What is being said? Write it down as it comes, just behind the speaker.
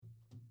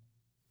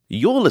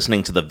You're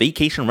listening to the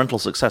Vacation Rental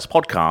Success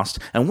Podcast,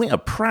 and we are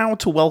proud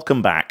to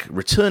welcome back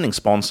returning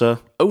sponsor,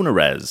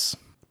 OwnerRez.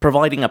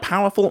 Providing a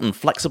powerful and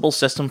flexible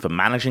system for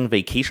managing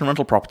vacation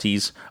rental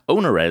properties,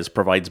 OwnerRez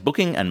provides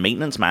booking and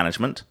maintenance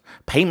management,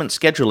 payment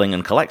scheduling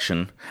and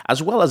collection,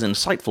 as well as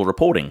insightful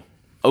reporting.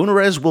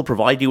 OwnerRez will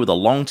provide you with a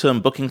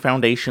long-term booking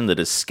foundation that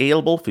is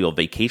scalable for your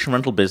vacation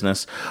rental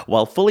business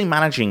while fully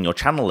managing your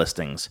channel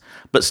listings,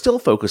 but still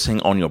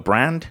focusing on your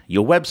brand,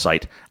 your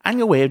website, and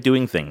your way of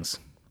doing things.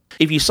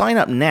 If you sign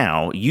up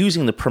now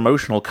using the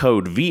promotional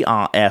code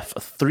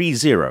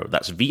VRF30,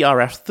 that's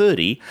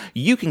VRF30,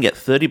 you can get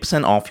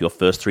 30% off your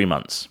first 3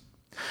 months.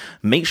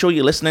 Make sure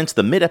you listen into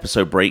the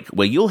mid-episode break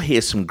where you'll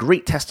hear some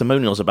great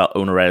testimonials about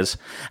OwnerRez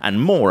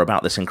and more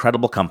about this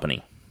incredible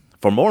company.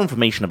 For more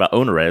information about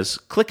OwnerRez,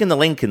 click in the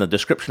link in the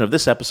description of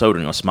this episode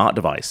on your smart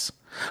device.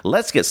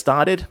 Let's get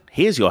started.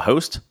 Here's your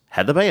host,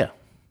 Heather Bayer.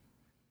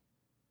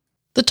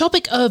 The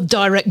topic of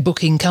direct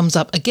booking comes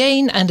up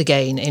again and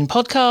again in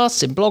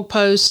podcasts, in blog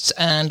posts,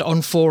 and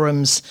on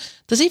forums.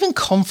 There's even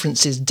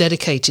conferences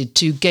dedicated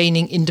to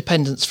gaining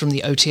independence from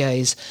the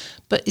OTAs.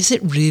 But is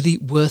it really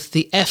worth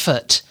the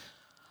effort?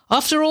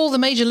 After all, the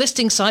major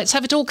listing sites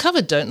have it all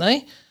covered, don't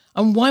they?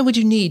 And why would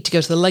you need to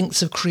go to the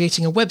lengths of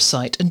creating a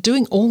website and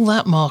doing all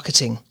that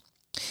marketing?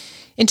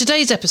 In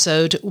today's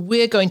episode,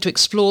 we're going to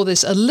explore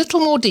this a little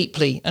more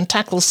deeply and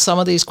tackle some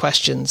of these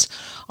questions.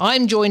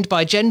 I'm joined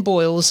by Jenn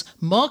Boyles,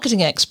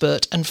 marketing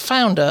expert and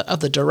founder of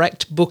the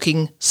Direct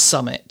Booking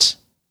Summit.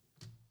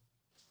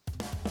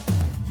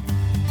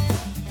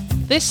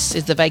 This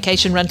is the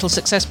Vacation Rental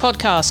Success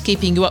Podcast,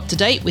 keeping you up to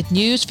date with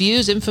news,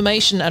 views,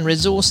 information and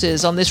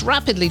resources on this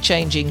rapidly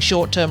changing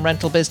short-term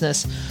rental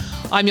business.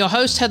 I'm your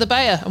host, Heather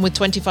Bayer, and with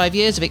 25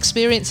 years of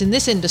experience in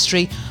this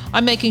industry,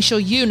 I'm making sure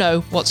you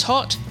know what's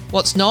hot,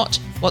 what's not,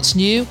 what's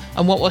new,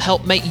 and what will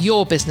help make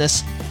your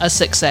business a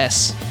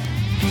success.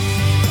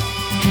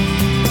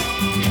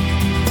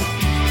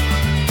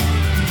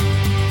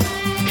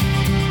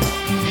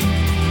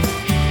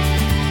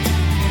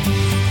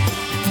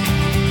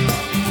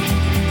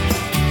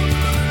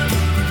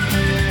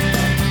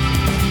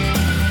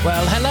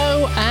 Well,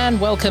 hello and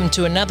welcome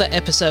to another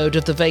episode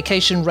of the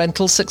Vacation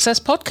Rental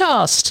Success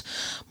Podcast.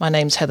 My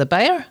name's Heather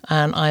Bayer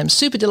and I am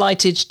super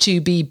delighted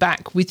to be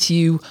back with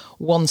you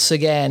once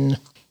again.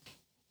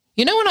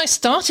 You know, when I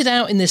started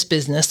out in this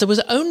business, there was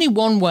only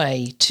one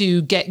way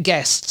to get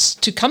guests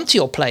to come to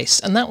your place,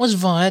 and that was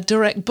via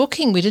direct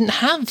booking. We didn't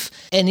have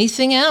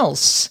anything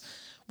else.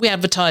 We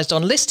advertised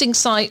on listing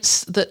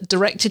sites that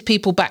directed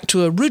people back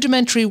to a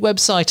rudimentary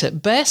website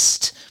at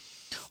best,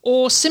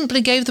 or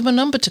simply gave them a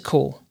number to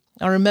call.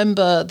 I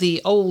remember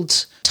the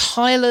old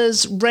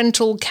Tyler's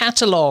rental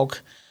catalogue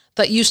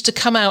that used to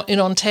come out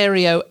in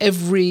Ontario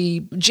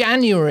every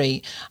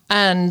January,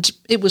 and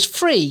it was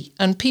free,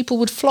 and people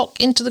would flock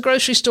into the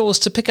grocery stores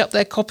to pick up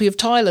their copy of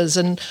Tyler's,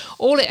 and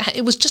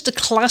it was just a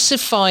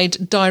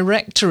classified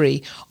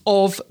directory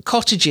of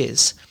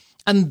cottages,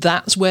 and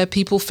that's where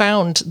people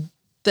found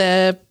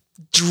their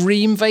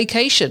dream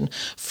vacation,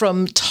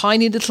 from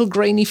tiny little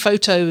grainy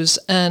photos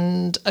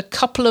and a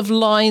couple of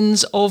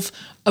lines of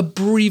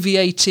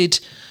abbreviated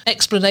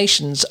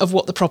explanations of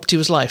what the property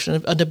was like,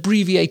 an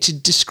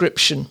abbreviated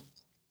description.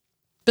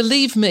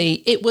 Believe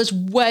me, it was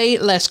way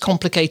less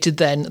complicated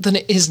then than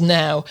it is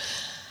now.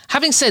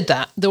 Having said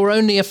that, there were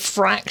only a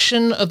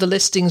fraction of the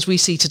listings we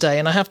see today,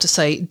 and I have to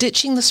say,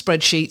 ditching the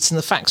spreadsheets and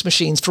the fax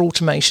machines for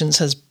automations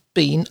has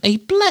been a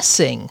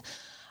blessing.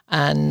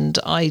 And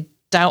I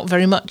doubt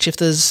very much if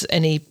there's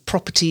any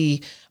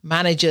property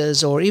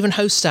managers or even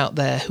hosts out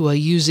there who are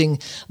using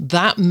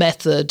that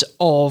method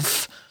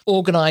of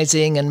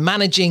organising and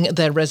managing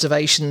their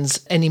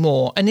reservations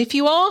anymore. And if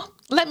you are,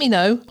 let me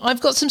know.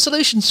 I've got some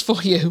solutions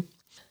for you.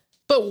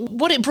 But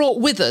what it brought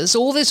with us,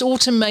 all this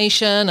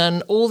automation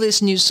and all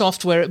this new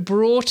software, it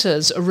brought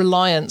us a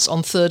reliance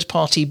on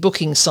third-party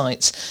booking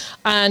sites.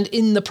 And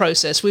in the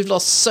process, we've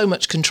lost so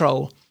much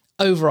control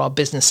over our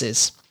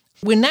businesses.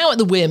 We're now at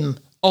the whim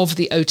of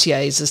the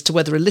OTAs as to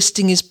whether a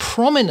listing is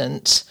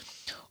prominent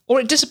or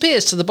it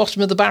disappears to the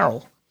bottom of the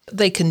barrel.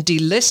 They can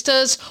delist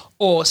us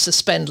or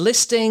suspend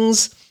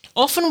listings,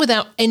 often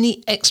without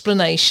any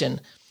explanation.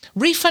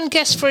 Refund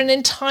guests for an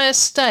entire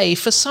stay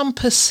for some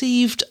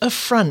perceived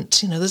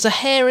affront. You know, there's a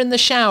hair in the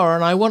shower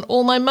and I want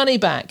all my money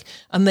back,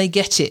 and they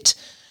get it.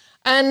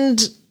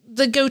 And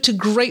they go to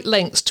great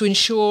lengths to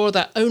ensure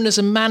that owners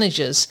and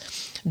managers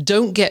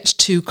don't get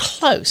too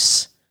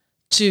close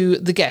to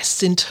the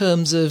guests in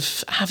terms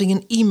of having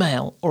an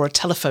email or a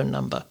telephone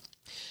number.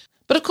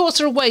 But of course,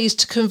 there are ways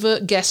to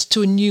convert guests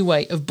to a new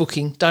way of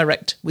booking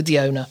direct with the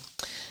owner.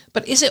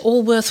 But is it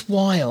all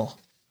worthwhile?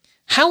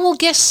 How will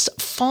guests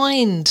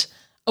find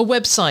a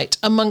website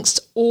amongst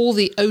all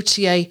the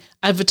OTA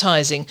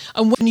advertising?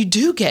 And when you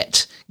do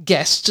get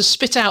guests to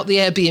spit out the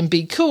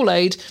Airbnb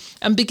Kool-Aid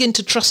and begin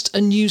to trust a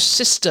new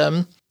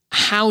system,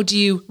 how do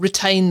you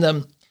retain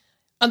them?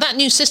 And that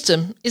new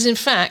system is, in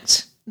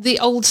fact, the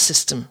old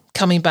system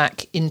coming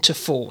back into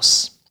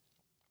force.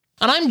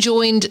 And I'm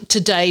joined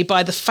today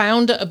by the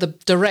founder of the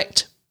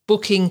Direct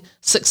Booking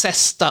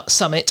Success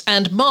Summit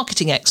and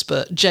marketing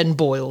expert Jenn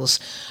Boyles.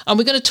 And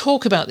we're going to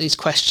talk about these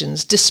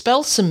questions,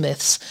 dispel some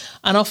myths,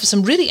 and offer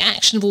some really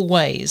actionable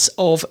ways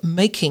of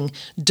making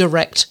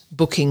direct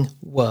booking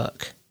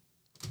work.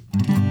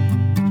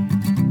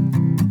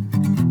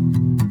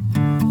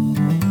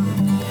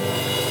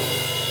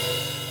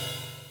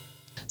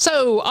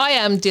 So I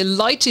am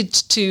delighted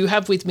to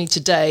have with me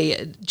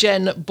today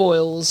Jenn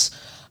Boyles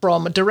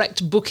from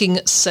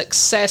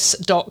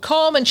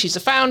directbookingsuccess.com, and she's the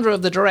founder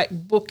of the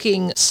Direct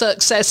Booking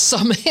Success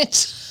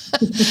Summit.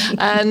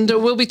 And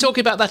we'll be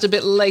talking about that a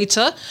bit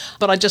later.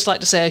 But I'd just like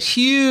to say a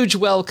huge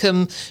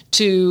welcome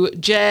to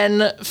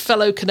Jenn,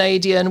 fellow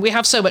Canadian. We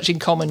have so much in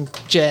common,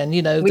 Jenn,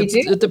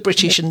 the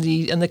British and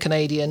the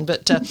Canadian.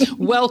 But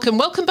welcome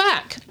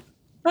back.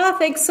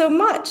 Thanks so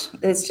much.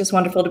 It's just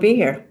wonderful to be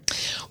here.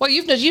 Well,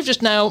 you've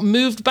just now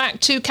moved back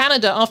to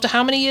Canada after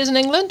how many years in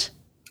England?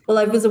 Well,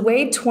 I was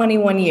away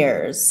 21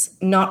 years,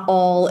 not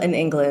all in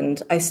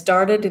England. I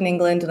started in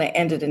England and I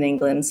ended in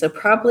England. So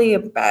probably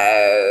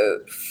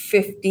about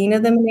 15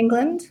 of them in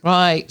England.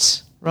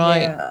 Right.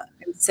 Yeah,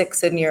 and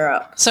 6 in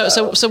Europe. So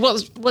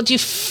what's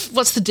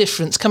the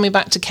difference coming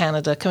back to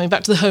Canada, coming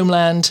back to the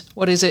homeland?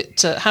 What is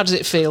it? How does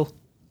it feel?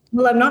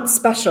 Well, I'm not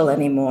special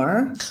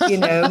anymore.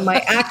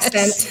 My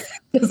accent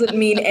doesn't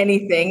mean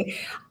anything.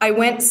 I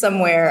went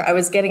somewhere, I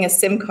was getting a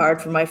SIM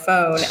card for my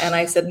phone, and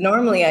I said,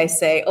 normally I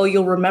say, oh,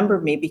 you'll remember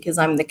me because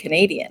I'm the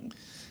Canadian.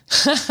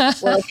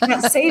 Well, I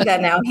can't say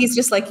that now. He's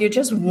just like, you're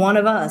just one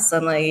of us.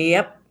 I'm like,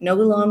 yep, no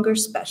longer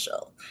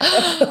special.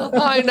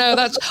 I know,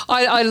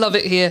 I love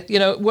it here.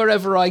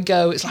 Wherever I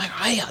go, it's like,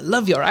 I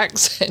love your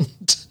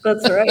accent.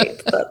 That's right.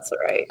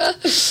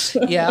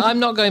 Yeah, I'm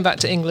not going back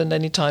to England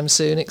anytime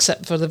soon,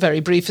 except for the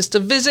very briefest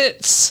of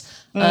visits.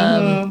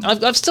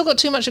 I've still got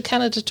too much of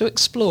Canada to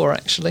explore,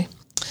 actually.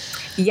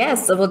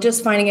 Yes, well,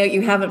 just finding out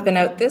you haven't been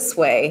out this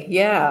way.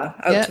 Yeah,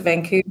 to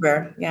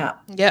Vancouver. Yeah.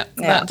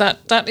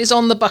 That is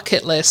on the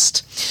bucket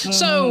list.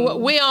 So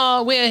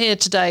we're here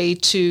today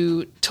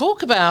to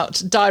talk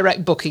about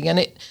direct booking,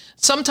 and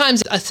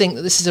sometimes I think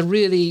that this is a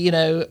really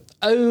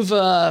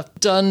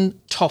overdone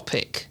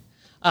topic.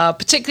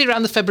 Particularly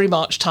around the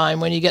February-March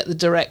time when you get the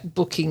direct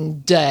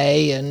booking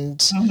day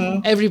and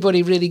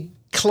everybody really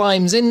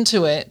climbs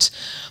into it.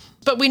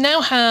 But we now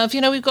have,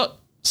 we've got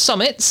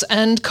summits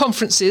and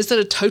conferences that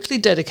are totally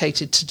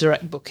dedicated to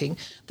direct booking.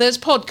 There's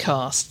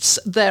podcasts,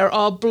 there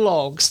are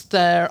blogs,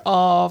 there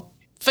are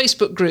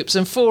Facebook groups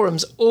and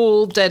forums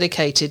all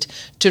dedicated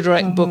to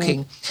direct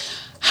booking.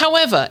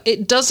 However,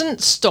 it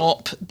doesn't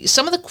stop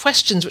some of the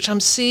questions which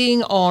I'm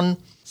seeing on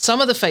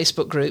some of the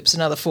Facebook groups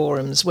and other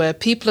forums where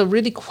people are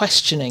really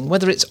questioning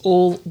whether it's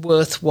all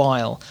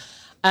worthwhile.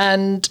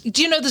 And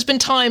there's been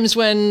times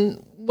when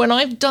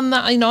I've done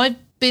that, I've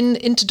been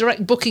into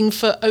direct booking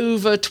for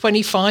over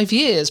 25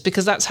 years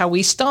because that's how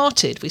we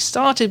started. We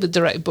started with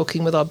direct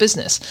booking with our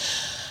business.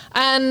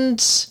 And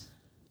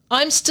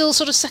I'm still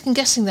sort of second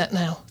guessing that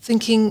now,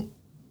 thinking,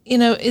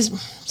 is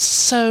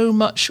so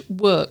much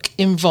work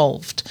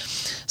involved.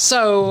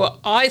 So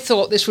I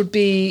thought this would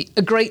be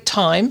a great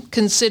time,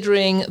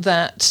 considering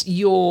that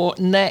your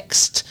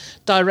next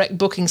Direct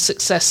Booking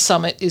Success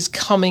Summit is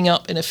coming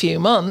up in a few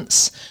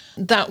months,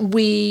 that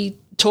we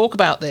talk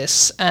about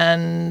this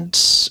and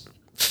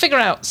figure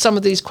out some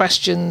of these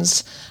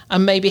questions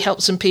and maybe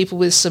help some people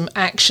with some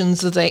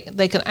actions that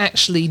they can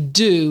actually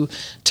do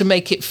to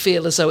make it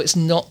feel as though it's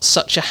not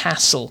such a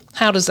hassle.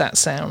 How does that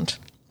sound?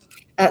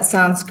 That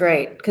sounds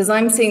great, because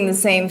I'm seeing the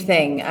same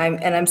thing.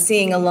 I'm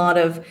seeing a lot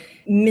of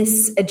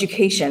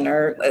miseducation,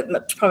 or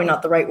it's probably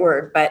not the right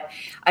word, but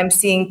I'm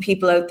seeing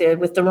people out there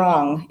with the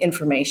wrong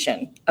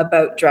information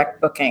about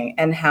direct booking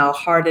and how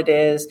hard it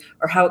is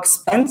or how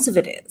expensive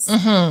it is.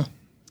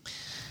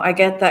 I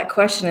get that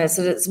question. I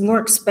said, it's more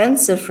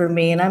expensive for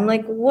me. And I'm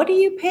like, what are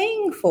you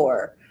paying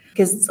for?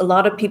 Because a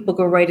lot of people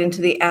go right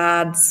into the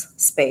ads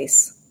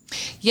space.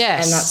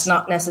 Yes. And that's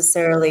not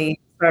necessarily the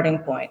starting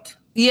point.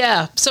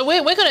 Yeah, so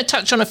we're going to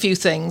touch on a few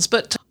things,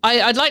 but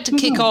I'd like to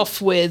kick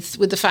off with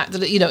the fact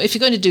that, if you're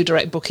going to do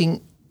direct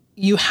booking,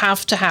 you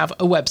have to have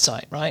a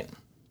website, right?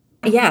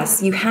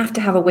 Yes, you have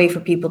to have a way for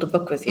people to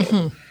book with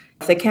you.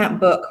 If they can't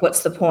book,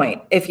 what's the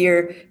point? If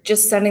you're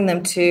just sending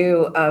them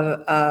to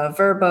a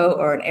Vrbo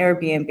or an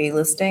Airbnb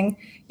listing,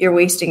 you're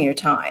wasting your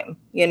time,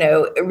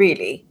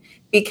 really,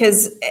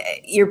 because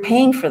you're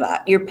paying for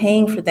that. You're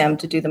paying for them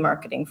to do the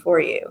marketing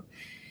for you.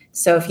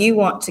 So if you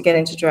want to get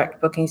into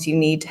direct bookings, you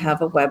need to have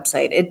a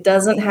website. It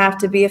doesn't have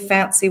to be a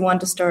fancy one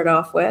to start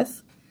off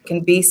with. It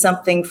can be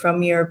something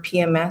from your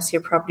PMS,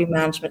 your property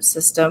management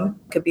system.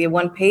 It could be a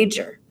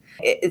one-pager.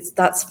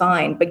 That's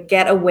fine, but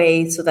get a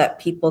way so that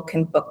people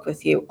can book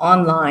with you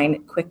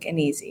online, quick and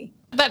easy.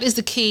 That is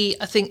the key.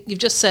 I think you've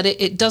just said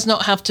it. It does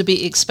not have to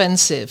be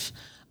expensive.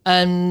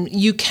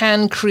 You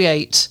can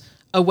create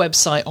a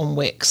website on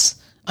Wix.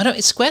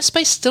 Is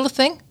Squarespace still a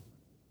thing?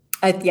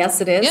 Yes,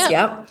 it is. Yeah.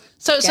 Yep.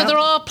 So there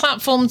are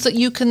platforms that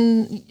you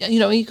can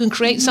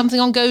create something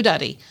on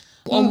GoDaddy.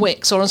 on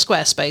Wix or on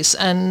Squarespace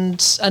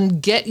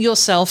and get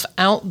yourself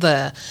out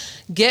there.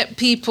 Get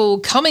people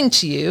coming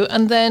to you,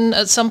 and then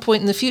at some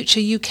point in the future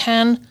you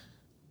can,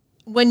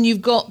 when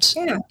you've got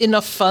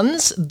enough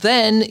funds,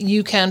 then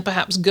you can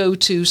perhaps go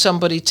to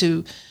somebody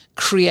to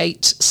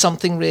create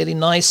something really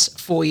nice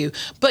for you.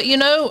 But,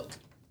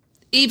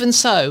 even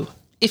so,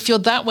 if you're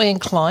that way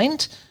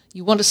inclined,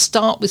 you want to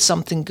start with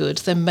something good,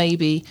 then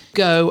maybe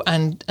go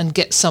and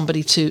get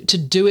somebody to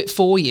do it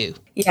for you.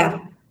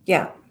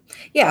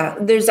 Yeah,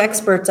 there's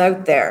experts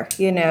out there,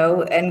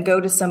 and go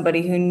to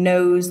somebody who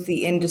knows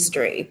the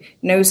industry,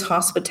 knows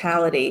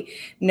hospitality,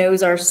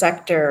 knows our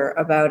sector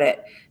about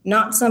it.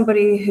 Not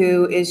somebody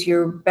who is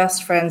your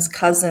best friend's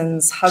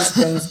cousin's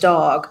husband's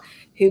dog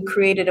who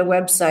created a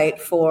website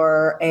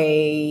for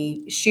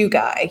a shoe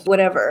guy,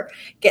 whatever.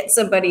 Get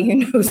somebody who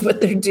knows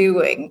what they're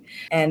doing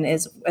and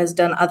has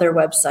done other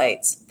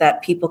websites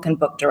that people can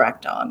book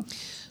direct on.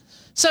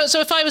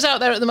 So if I was out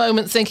there at the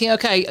moment thinking,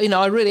 okay,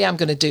 I really am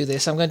going to do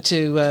this, I'm going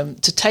to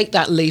take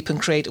that leap and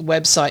create a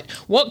website,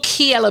 what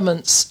key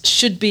elements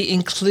should be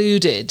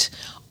included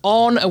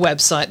on a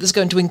website that's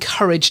going to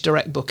encourage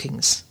direct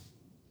bookings?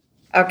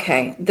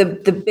 Okay,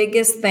 the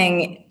biggest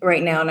thing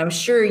right now, and I'm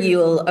sure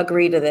you'll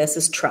agree to this,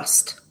 is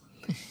trust.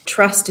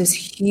 Trust is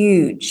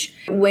huge.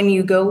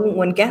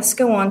 When guests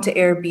go on to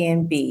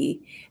Airbnb,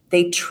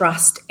 they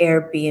trust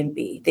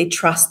Airbnb. They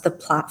trust the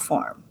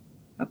platform.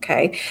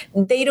 Okay.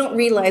 They don't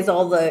realize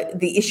all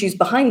the issues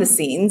behind the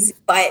scenes,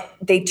 but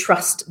they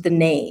trust the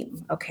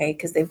name. Okay.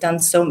 Because they've done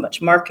so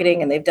much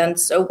marketing and they've done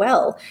so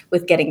well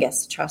with getting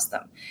guests to trust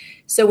them.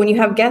 So when you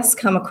have guests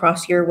come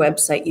across your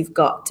website, you've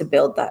got to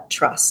build that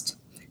trust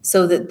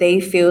so that they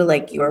feel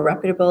like you are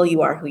reputable,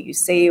 you are who you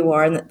say you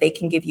are, and that they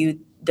can give you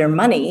their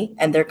money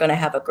and they're going to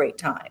have a great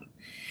time.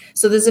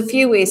 So there's a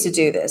few ways to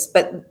do this,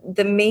 but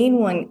the main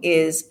one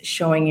is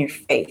showing your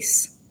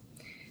face.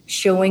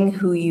 Showing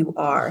who you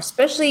are,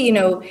 especially,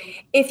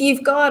 if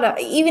you've got,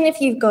 even if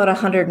you've got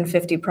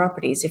 150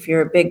 properties, if you're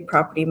a big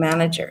property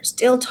manager,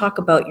 still talk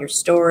about your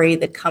story,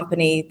 the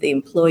company, the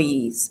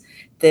employees,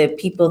 the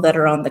people that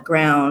are on the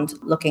ground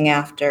looking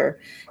after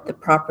the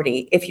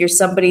property. If you're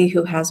somebody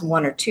who has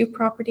 1 or 2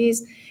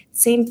 properties,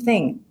 same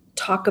thing.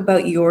 Talk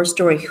about your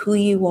story, who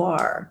you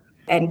are,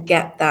 and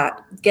get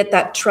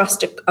that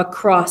trust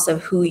across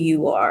of who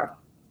you are.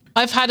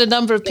 I've had a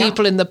number of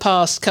people in the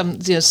past come,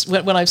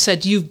 when I've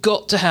said you've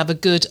got to have a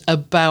good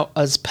About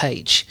Us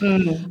page,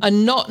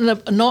 and not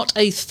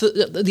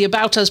the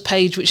About Us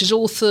page, which is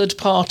all third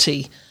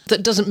party,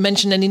 that doesn't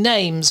mention any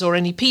names or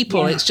any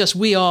people. It's just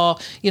we're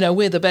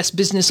the best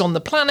business on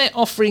the planet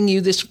offering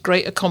you this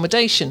great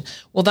accommodation.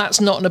 Well, that's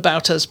not an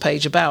About Us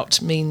page.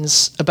 About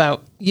means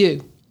about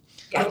you.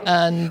 Yeah.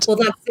 And well,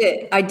 that's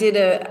it.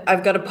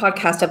 I've got a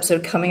podcast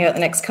episode coming out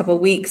the next couple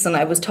of weeks, and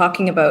I was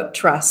talking about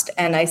trust,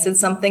 and I said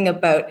something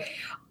about,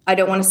 I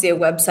don't want to see a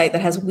website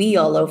that has we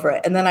all over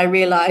it. And then I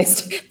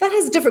realized that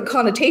has a different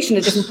connotation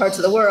in different parts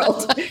of the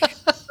world.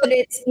 But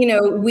it's,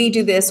 we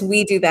do this,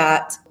 we do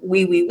that,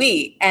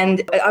 we.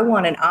 And I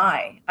want an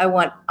I.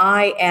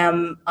 I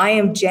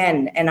am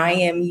Jenn, and I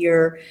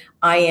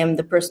am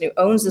the person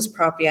who owns this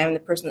property. I am the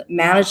person that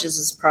manages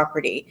this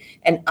property,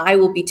 and I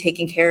will be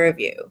taking care of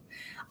you.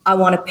 I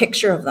want a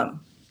picture of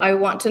them. I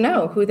want to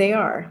know who they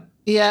are.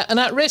 Yeah, and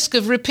at risk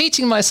of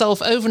repeating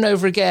myself over and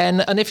over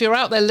again, and if you're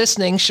out there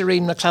listening,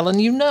 Shireen McClellan,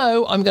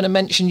 I'm going to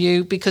mention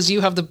you because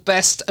you have the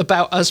best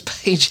About Us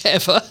page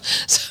ever.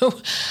 So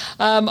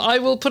I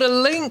will put a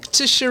link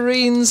to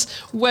Shireen's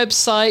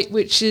website,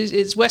 which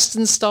is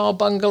Western Star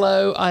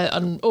Bungalow. I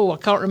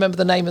can't remember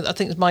the name of it. I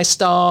think it's My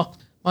Star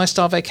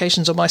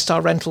Vacations or My Star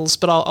Rentals,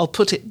 but I'll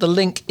put the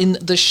link in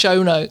the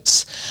show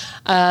notes.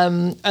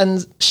 And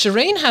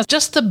Shireen has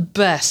just the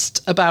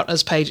best About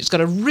Us page. It's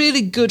got a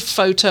really good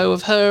photo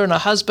of her and her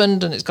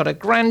husband, and it's got her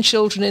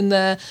grandchildren in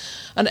there.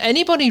 And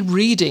anybody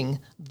reading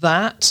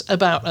that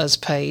About Us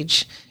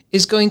page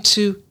is going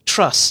to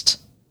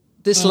trust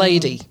this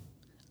lady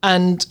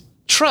and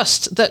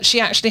trust that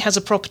she actually has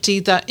a property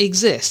that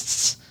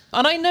exists.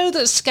 And I know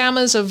that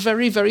scammers are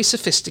very, very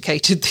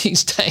sophisticated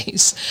these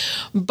days,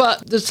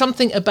 but there's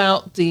something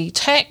about the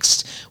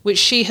text which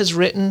she has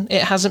written.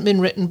 It hasn't been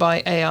written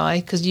by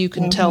AI, because you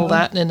can tell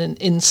that in an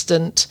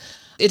instant.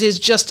 It is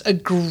just a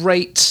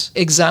great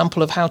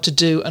example of how to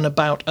do an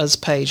About Us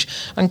page.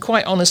 And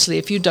quite honestly,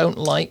 if you don't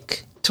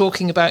like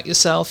talking about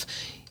yourself,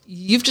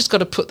 you've just got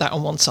to put that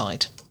on one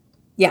side.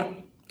 Yeah,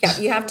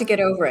 you have to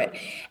get over it.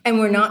 And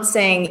we're not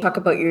saying talk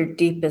about your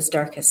deepest,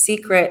 darkest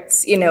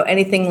secrets,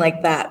 anything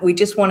like that. We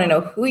just want to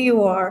know who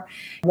you are.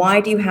 Why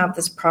do you have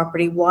this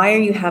property? Why are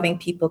you having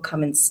people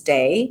come and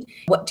stay?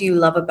 What do you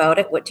love about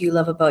it? What do you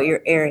love about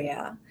your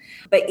area?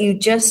 But you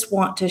just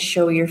want to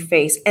show your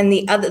face. And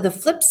the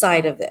flip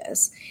side of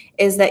this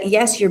is that,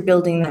 yes, you're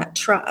building that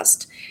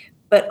trust,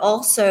 but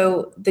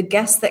also the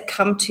guests that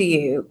come to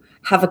you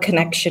have a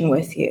connection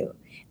with you.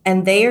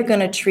 And they are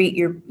going to treat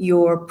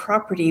your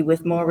property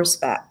with more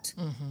respect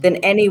than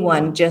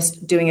anyone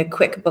just doing a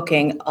quick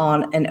booking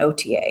on an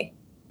OTA.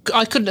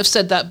 I couldn't have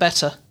said that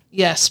better.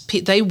 Yes,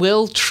 they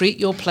will treat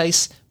your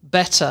place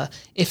better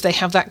if they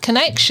have that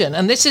connection.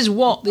 And this is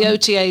what the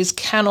OTAs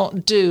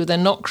cannot do. They're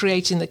not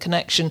creating the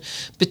connection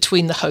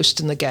between the host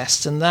and the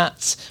guest. And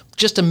that's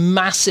just a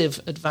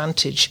massive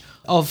advantage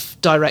of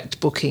direct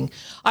booking.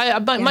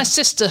 My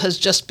sister has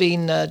just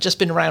been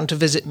around to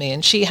visit me,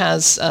 and she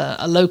has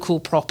a local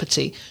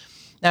property.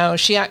 Now,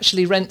 she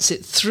actually rents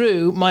it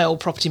through my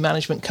old property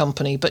management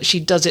company, but she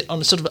does it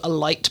on a sort of a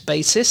light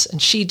basis,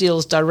 and she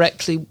deals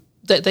directly.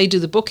 They do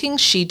the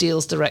bookings. She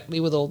deals directly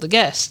with all the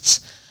guests.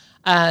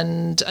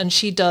 And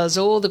she does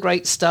all the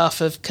great stuff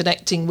of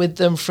connecting with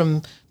them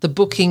from the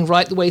booking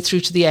right the way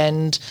through to the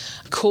end,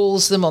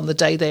 calls them on the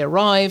day they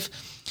arrive.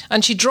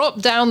 And she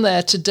dropped down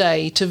there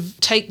today to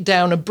take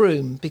down a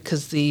broom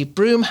because the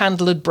broom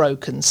handle had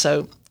broken.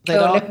 So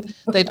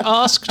they'd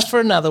asked for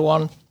another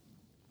one.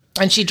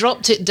 And she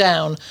dropped it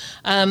down.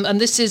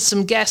 And this is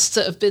some guests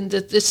that have been,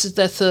 this is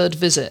their third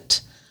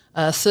visit,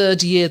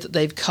 third year that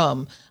they've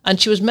come. And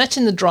she was met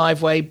in the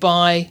driveway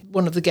by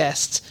one of the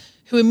guests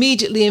who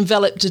immediately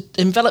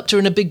enveloped her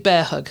in a big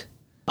bear hug.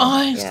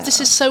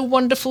 This is so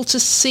wonderful to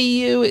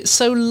see you. It's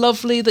so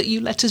lovely that you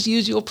let us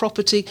use your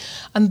property.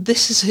 And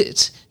this is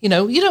it. You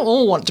know, you don't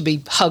all want to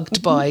be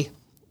hugged by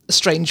a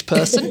strange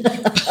person.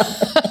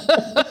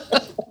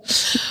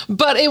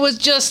 But it was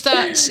just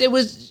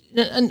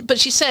that, but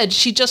she said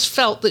she just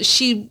felt that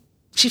she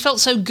felt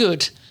so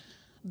good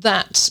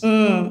that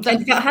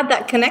had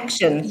that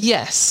connection.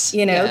 Yes,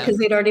 because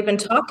they'd already been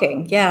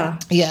talking. Yeah.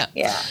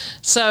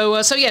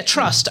 So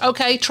trust.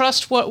 Okay,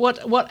 trust.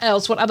 What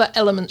else? What other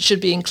elements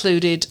should be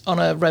included on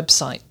a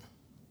website?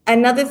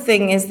 Another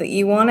thing is that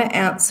you want to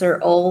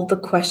answer all the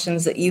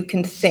questions that you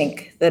can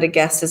think that a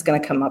guest is going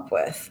to come up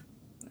with.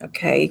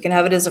 Okay, you can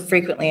have it as a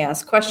frequently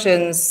asked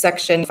questions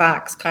section,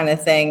 facts kind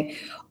of thing,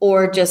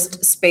 or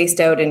just spaced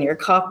out in your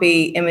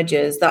copy,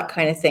 images, that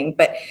kind of thing.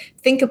 But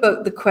think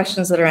about the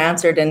questions that are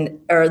answered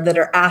or that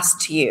are asked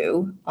to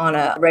you on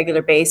a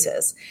regular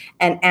basis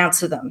and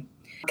answer them,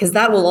 because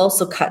that will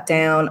also cut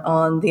down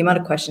on the amount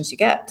of questions you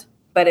get.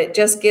 But it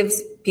just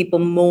gives people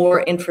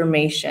more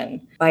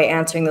information by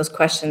answering those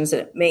questions.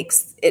 It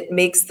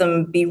makes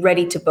them be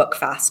ready to book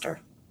faster.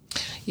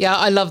 Yeah,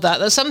 I love that.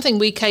 That's something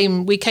we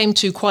came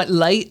to quite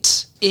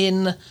late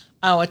in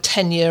our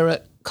tenure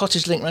at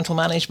Cottage Link Rental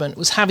Management,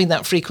 was having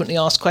that frequently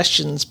asked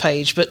questions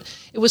page. But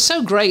it was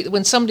so great that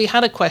when somebody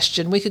had a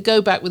question, we could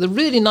go back with a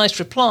really nice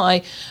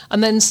reply,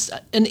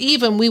 and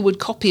even we would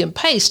copy and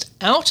paste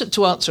out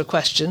to answer a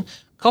question,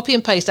 copy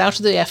and paste out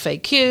of the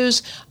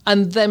FAQs,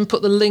 and then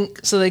put the link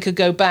so they could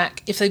go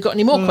back if they've got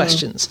any more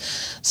questions.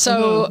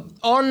 So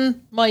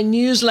on my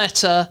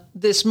newsletter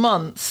this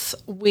month,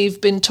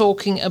 we've been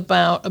talking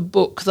about a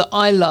book that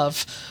I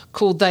love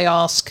called They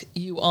Ask,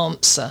 You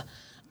Answer.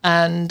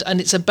 And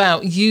it's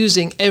about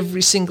using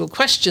every single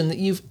question that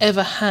you've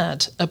ever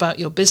had about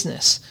your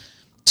business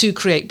to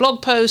create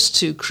blog posts,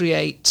 to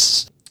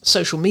create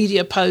social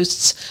media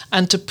posts,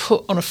 and to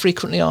put on a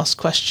frequently asked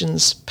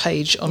questions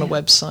page on a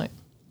website.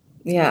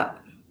 Yeah.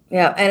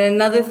 And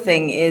another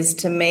thing is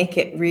to make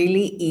it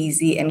really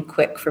easy and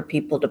quick for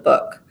people to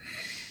book.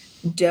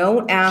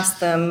 Don't ask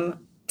them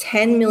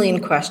 10 million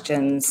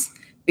questions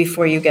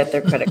before you get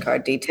their credit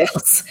card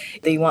details.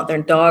 You want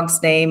their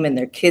dog's name and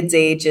their kids'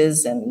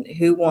 ages and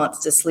who wants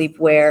to sleep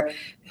where.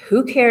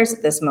 Who cares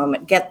at this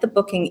moment? Get the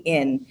booking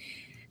in.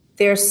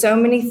 There are so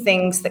many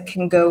things that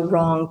can go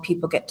wrong.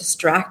 People get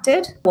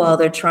distracted while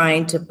they're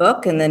trying to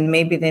book, and then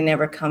maybe they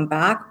never come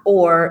back,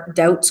 or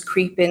doubts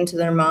creep into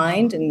their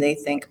mind and they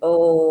think,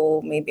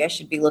 oh, maybe I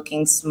should be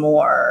looking some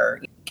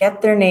more.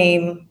 Get their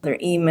name, their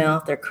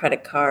email, their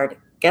credit card,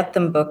 get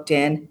them booked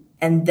in,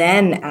 and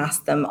then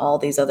ask them all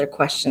these other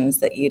questions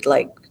that you'd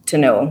like to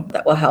know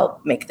that will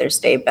help make their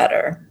stay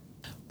better.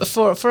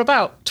 For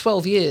about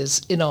 12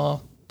 years in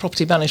our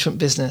property management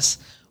business,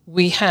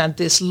 we had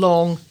this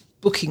long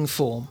booking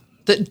form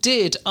that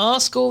did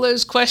ask all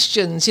those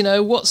questions.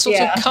 What sort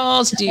of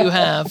cars do you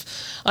have?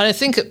 And I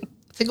think at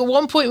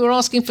one point we were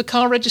asking for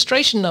car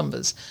registration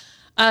numbers.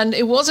 And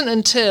it wasn't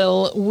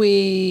until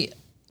we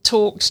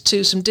talked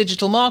to some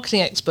digital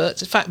marketing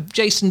experts, in fact,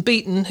 Jason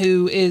Beaton,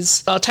 who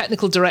is our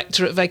technical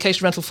director at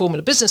Vacation Rental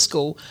Formula Business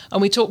School,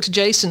 and we talked to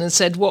Jason and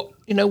said, what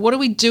are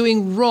we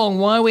doing wrong?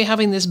 Why are we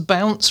having this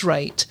bounce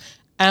rate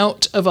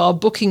out of our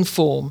booking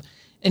form?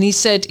 And he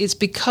said, it's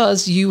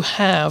because you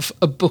have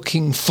a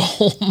booking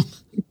form.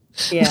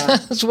 Yeah.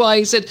 That's why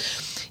he said,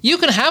 you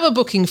can have a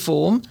booking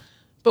form,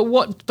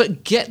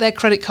 but get their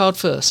credit card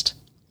first.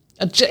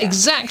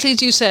 Exactly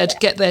as you said,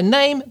 get their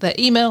name, their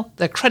email,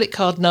 their credit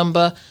card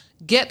number,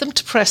 get them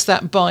to press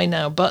that buy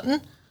now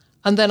button.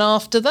 And then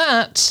after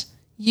that,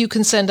 you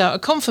can send out a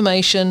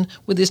confirmation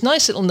with this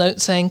nice little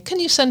note saying, can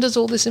you send us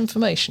all this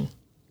information?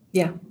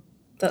 Yeah.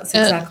 That's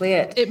exactly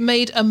it. It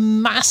made a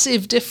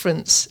massive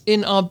difference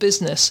in our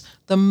business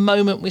the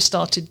moment we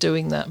started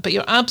doing that. But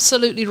you're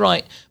absolutely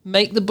right.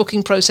 Make the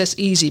booking process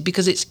easy,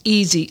 because it's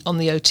easy on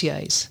the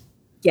OTAs.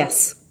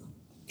 Yes,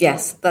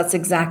 that's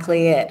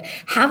exactly it.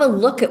 Have a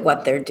look at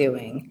what they're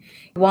doing.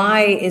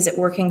 Why is it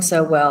working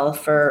so well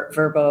for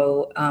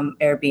Vrbo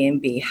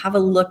Airbnb? Have a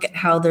look at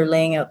how they're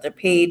laying out their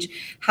page.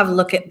 Have a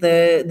look at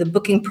the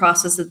booking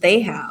process that they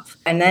have,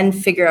 and then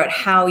figure out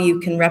how you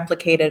can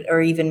replicate it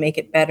or even make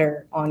it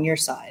better on your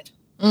side.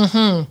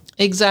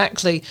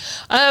 Exactly.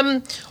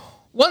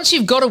 Once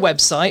you've got a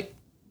website,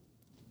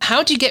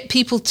 how do you get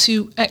people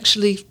to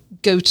actually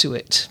go to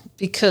it?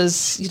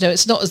 Because,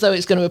 it's not as though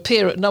it's going to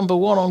appear at number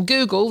one on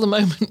Google the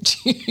moment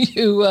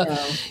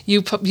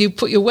you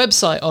put your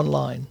website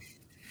online.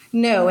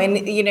 No,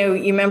 and you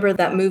remember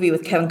that movie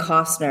with Kevin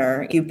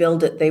Costner, You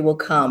Build It, They Will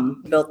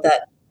Come, built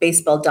that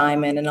baseball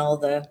diamond and all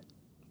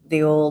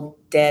the old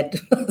dead,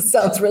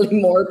 sounds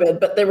really morbid,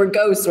 but there were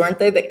ghosts, weren't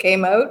they, that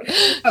came out?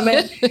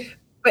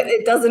 But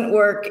it doesn't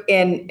work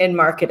in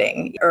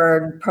marketing,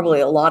 or probably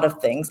a lot of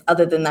things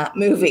other than that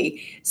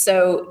movie.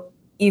 So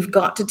you've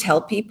got to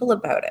tell people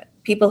about it.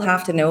 People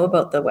have to know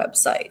about the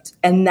website.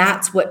 And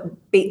that's what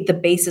the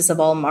basis of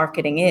all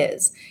marketing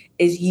is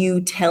you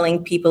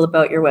telling people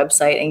about your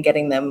website and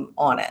getting them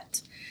on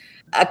it.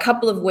 A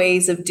couple of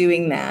ways of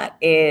doing that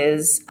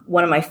is,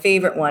 one of my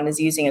favorite one is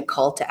using a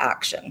call to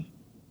action,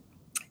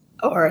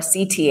 or a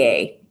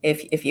CTA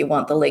if you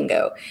want the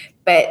lingo.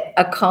 But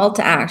a call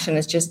to action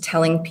is just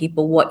telling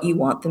people what you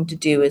want them to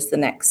do as the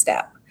next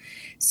step.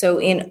 So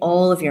in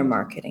all of your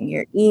marketing,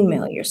 your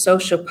email, your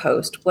social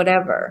post,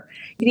 whatever,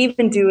 you can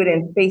even do it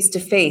in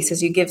face-to-face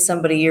as you give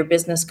somebody your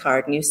business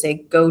card and you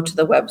say, go to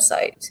the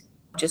website.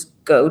 Just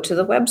go to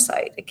the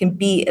website. It can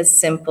be as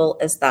simple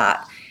as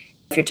that.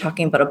 If you're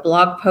talking about a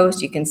blog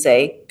post, you can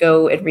say,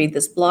 go and read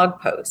this blog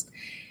post.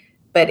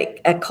 But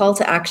a call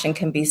to action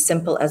can be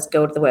simple as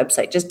go to the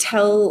website. Just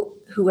tell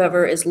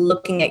whoever is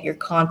looking at your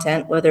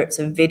content, whether it's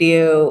a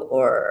video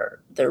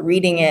or they're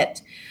reading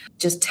it,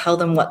 just tell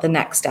them what the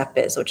next step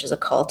is, which is a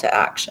call to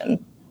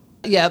action.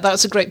 Yeah,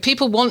 that's a great.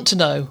 People want to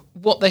know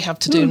what they have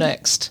to do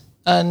next.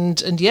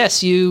 And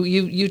yes,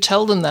 you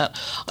tell them that.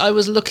 I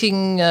was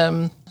looking,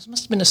 it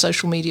must have been a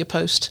social media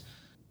post.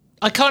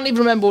 I can't even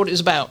remember what it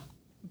was about,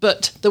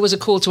 but there was a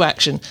call to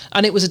action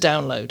and it was a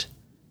download.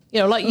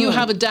 You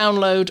have a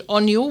download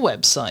on your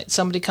website.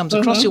 Somebody comes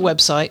across your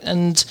website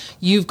and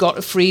you've got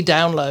a free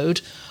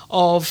download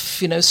of,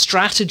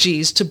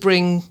 strategies to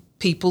bring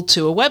people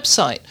to a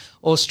website,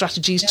 or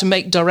strategies to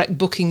make direct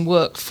booking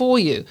work for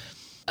you.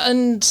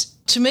 And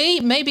to me,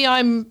 maybe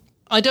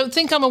I don't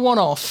think I'm a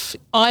one-off.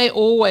 I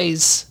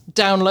always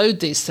download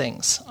these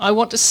things. I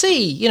want to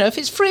see, if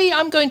it's free,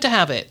 I'm going to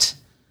have it.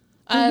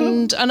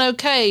 And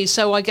okay,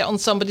 so I get on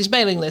somebody's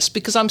mailing list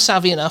because I'm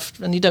savvy enough,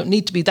 and you don't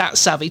need to be that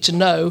savvy to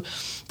know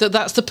that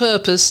that's the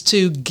purpose,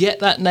 to get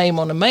that name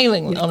on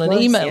an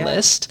email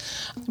list.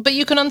 But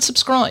you can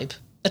unsubscribe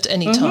at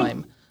any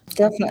time.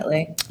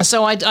 Definitely.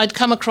 So I'd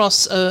come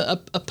across a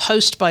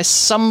post by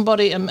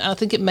somebody, I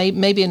think it may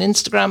be an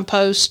Instagram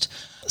post,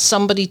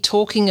 somebody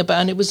talking about,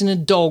 and it was in a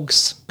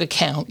dog's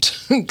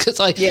account, because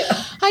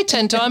I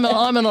tend to, I'm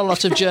on a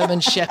lot of German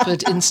Shepherd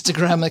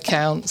Instagram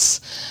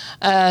accounts,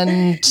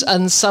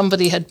 and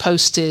somebody had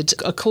posted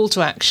a call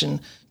to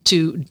action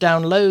to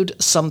download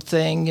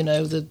something,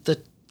 the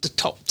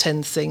top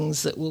 10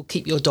 things that will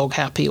keep your dog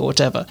happy or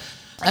whatever.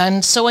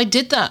 And so I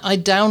did that. I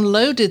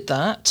downloaded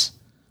that.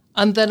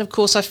 And then, of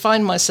course, I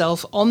find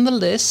myself on the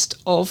list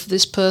of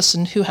this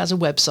person who has a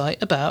website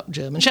about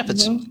German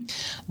Shepherds.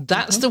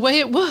 That's the way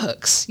it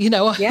works.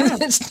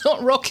 It's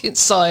not rocket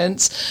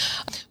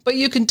science. But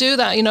you can do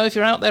that, if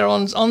you're out there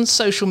on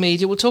social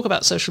media. We'll talk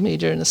about social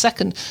media in a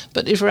second.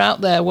 But if you're out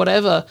there,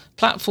 whatever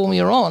platform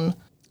you're on,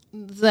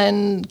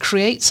 then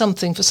create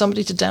something for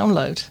somebody to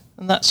download.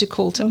 And that's your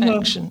call to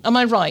action. Am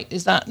I right?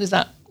 Is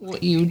that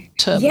what you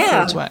term a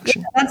call to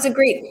action? That's a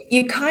call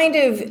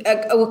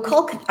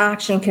to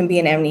action can be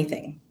in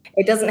anything.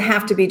 It doesn't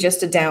have to be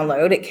just a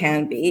download. It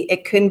can be.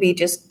 It can be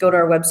just go to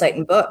our website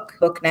and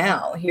book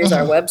now. Here's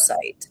our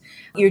website.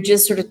 You're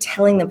just sort of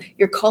telling them,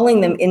 you're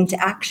calling them into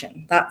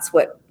action. That's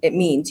what it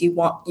means.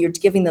 You're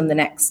giving them the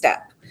next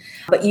step.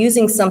 But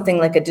using something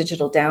like a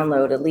digital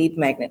download, a lead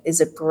magnet, is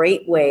a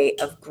great way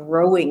of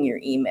growing your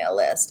email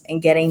list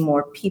and getting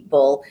more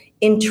people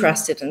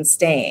interested in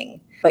staying.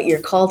 But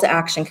your call to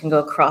action can go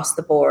across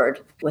the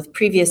board with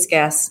previous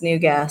guests, new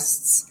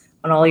guests,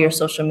 on all your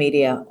social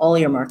media, all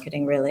your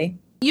marketing, really.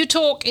 You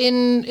talk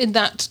in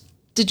that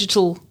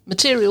digital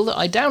material that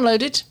I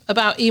downloaded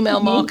about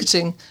email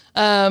marketing.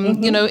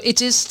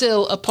 It is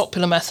still a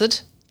popular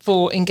method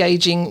for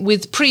engaging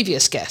with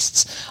previous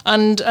guests.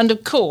 And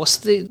of course,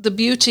 the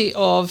beauty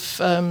of,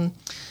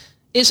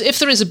 is if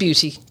there is a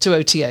beauty to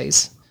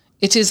OTAs,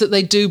 it is that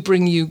they do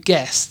bring you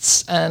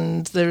guests,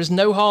 and there is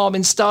no harm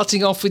in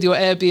starting off with your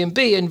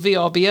Airbnb and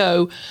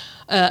VRBO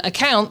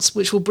accounts,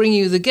 which will bring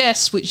you the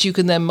guests, which you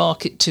can then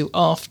market to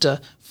after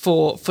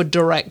for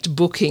direct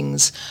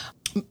bookings.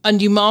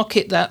 And you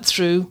market that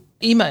through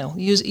email,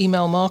 use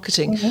email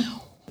marketing.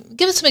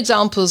 Give us some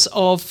examples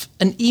of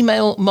an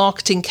email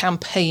marketing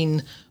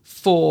campaign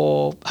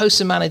for hosts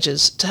and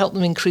managers to help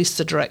them increase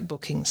the direct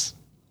bookings.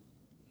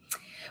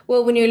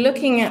 Well, when you're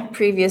looking at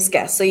previous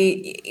guests, so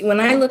when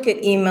I look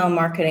at email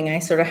marketing, I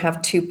sort of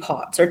have two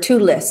pots or two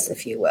lists,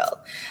 if you will.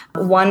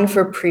 One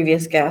for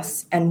previous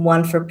guests and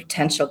one for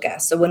potential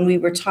guests. So when we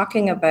were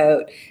talking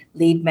about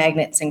lead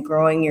magnets and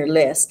growing your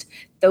list,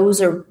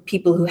 those are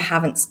people who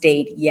haven't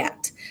stayed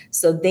yet.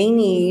 So they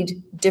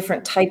need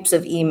different types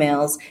of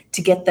emails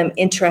to get them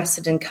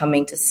interested in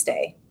coming to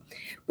stay.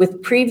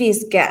 With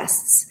previous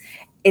guests,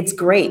 it's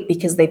great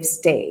because they've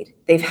stayed.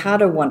 They've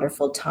had a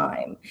wonderful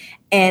time.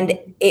 And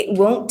it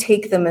won't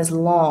take them as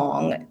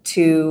long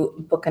to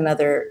book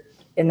another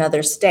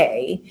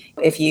stay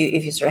if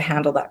you sort of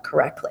handle that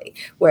correctly.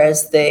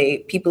 Whereas the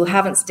people who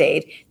haven't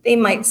stayed, they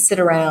might sit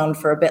around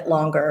for a bit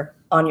longer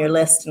on your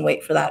list and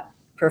wait for that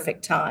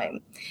perfect time.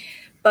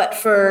 But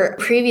for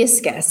previous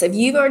guests, if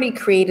you've already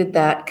created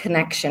that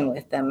connection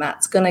with them,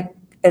 it's going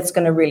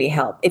to really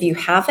help. If you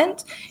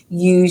haven't,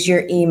 use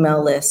your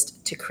email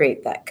list to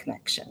create that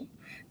connection.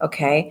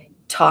 Okay,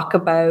 talk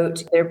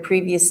about their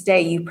previous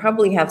stay. You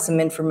probably have some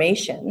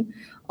information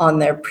on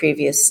their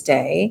previous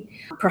stay.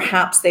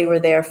 Perhaps they were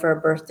there for a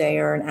birthday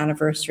or an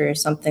anniversary or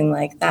something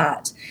like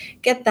that.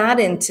 Get that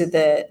into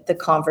the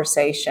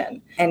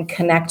conversation and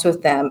connect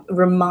with them.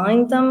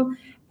 Remind them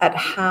at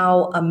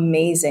how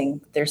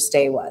amazing their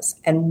stay was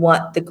and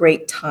what the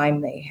great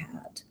time they had.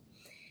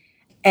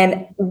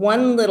 And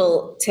one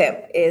little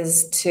tip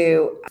is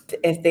to,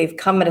 if they've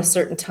come at a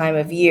certain time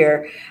of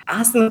year,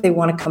 ask them if they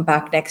want to come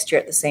back next year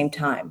at the same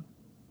time.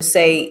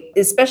 Say,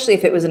 especially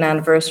if it was an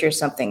anniversary or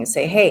something,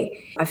 say,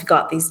 hey, I've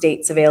got these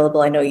dates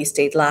available. I know you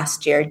stayed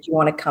last year. Do you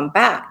want to come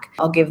back?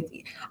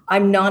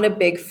 I'm not a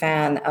big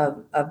fan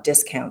of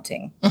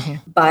discounting,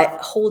 but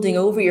holding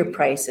over your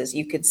prices.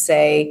 You could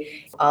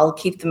say, I'll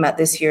keep them at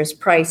this year's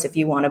price if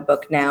you want to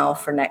book now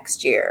for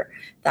next year,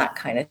 that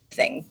kind of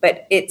thing.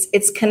 But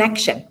it's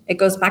connection. It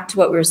goes back to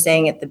what we were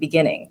saying at the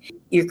beginning.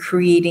 You're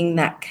creating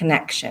that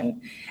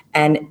connection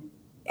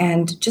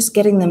and just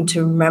getting them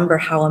to remember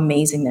how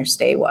amazing their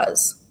stay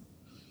was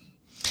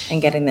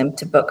and getting them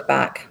to book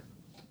back.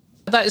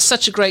 That is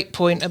such a great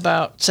point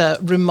about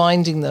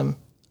reminding them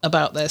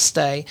about their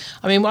stay.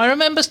 I mean, I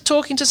remember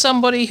talking to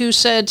somebody who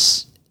said,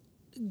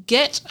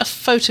 get a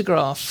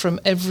photograph from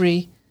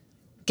every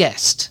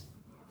guest.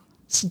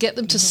 Get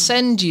them to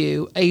send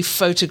you a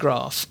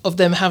photograph of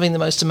them having the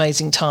most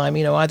amazing time,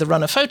 either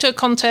run a photo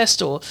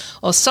contest or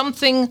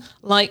something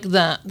like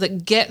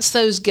that gets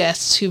those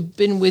guests who've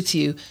been with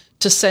you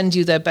to send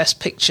you their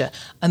best picture.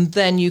 And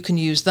then you can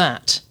use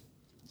that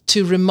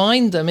to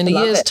remind them in a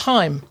year's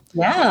time.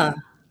 Yeah.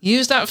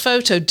 Use that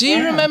photo. Do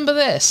you remember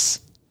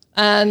this?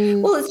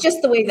 And well, it's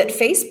just the way that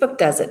Facebook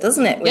does it,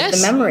 doesn't it? With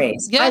the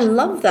memories. Yeah. I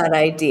love that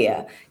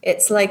idea.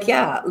 It's like,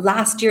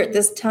 last year at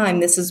this time,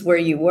 this is where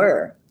you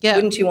were. Yeah.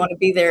 Wouldn't you want to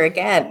be there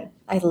again?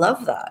 I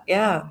love that.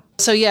 Yeah.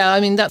 So, I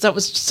mean, that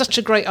was such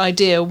a great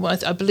idea.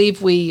 I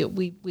believe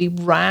we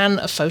ran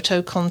a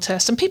photo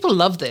contest and people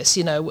love this,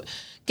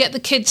 get the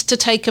kids to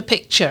take a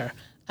picture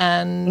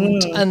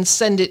and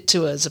send it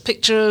to us. A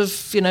picture of,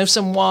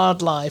 some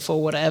wildlife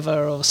or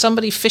whatever, or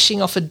somebody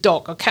fishing off a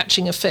dock or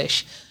catching a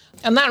fish.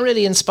 And that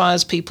really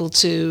inspires people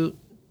to,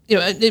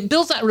 it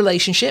builds that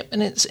relationship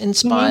and it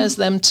inspires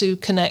them to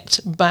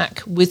connect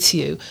back with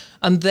you.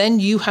 And then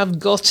you have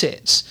got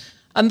it.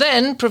 And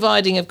then,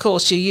 providing, of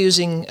course, you're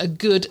using a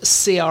good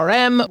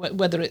CRM,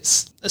 whether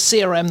it's a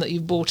CRM that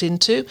you've bought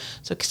into,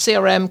 so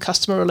CRM,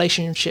 customer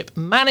relationship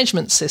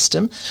management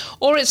system,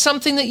 or it's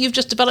something that you've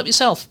just developed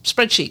yourself,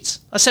 spreadsheets.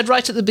 I said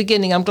right at the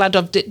beginning, I'm glad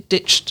I've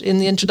ditched, in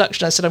the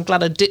introduction, I said I'm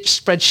glad I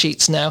ditched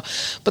spreadsheets now.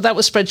 But that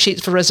was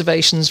spreadsheets for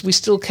reservations. We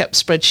still kept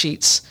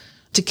spreadsheets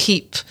to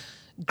keep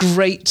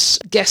great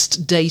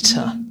guest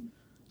data.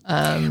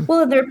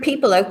 Well, there are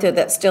people out there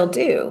that still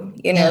do,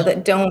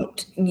 that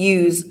don't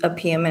use a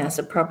PMS,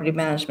 a property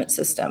management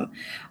system.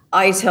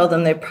 I tell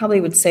them they probably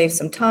would save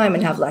some time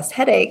and have less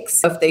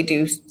headaches if they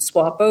do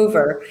swap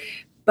over.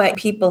 But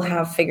people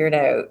have figured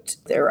out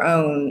their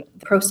own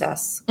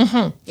process.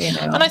 And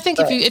I think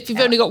if you've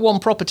only got one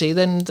property,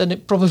 then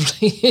it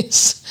probably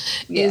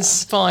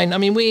is fine. I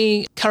mean,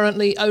 we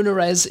currently,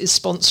 OwnerRes is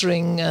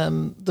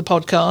sponsoring the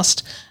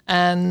podcast,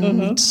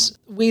 and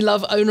we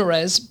love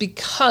OwnerRes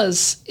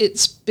because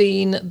it's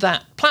been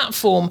that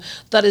platform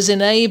that has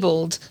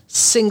enabled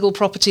single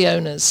property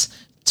owners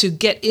to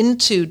get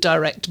into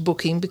direct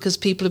booking because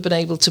people have been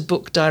able to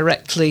book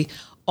directly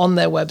on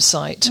their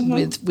website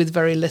with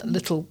very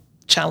little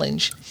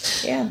challenge.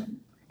 Yeah.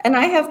 And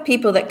I have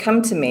people that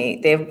come to me,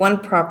 they have one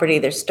property,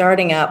 they're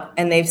starting up,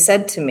 and they've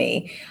said to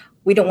me,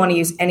 we don't want to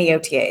use any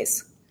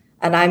OTAs.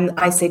 And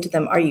I say to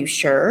them, are you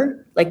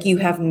sure? Like, you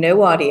have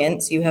no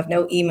audience, you have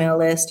no email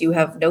list, you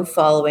have no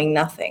following,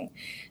 nothing.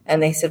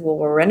 And they said, well,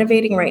 we're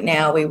renovating right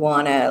now. We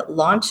want to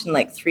launch in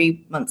like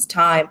 3 months'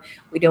 time.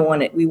 We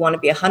want to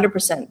be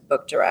 100%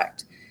 book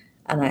direct.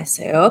 And I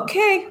say,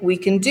 okay, we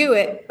can do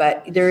it,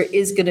 but there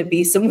is going to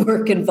be some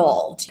work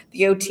involved.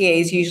 The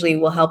OTAs usually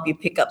will help you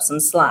pick up some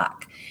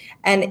slack.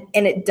 And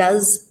it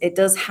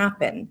does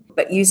happen.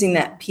 But using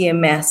that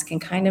PMS can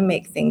kind of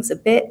make things a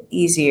bit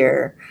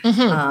easier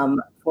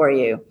for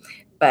you.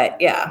 But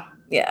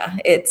Yeah,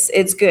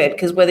 it's good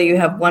because whether you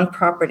have one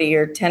property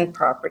or 10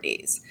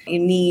 properties, you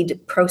need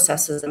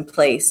processes in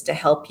place to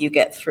help you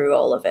get through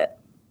all of it.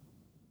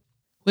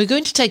 We're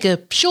going to take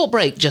a short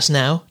break just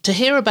now to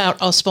hear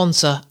about our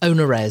sponsor,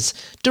 OwnerRez,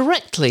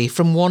 directly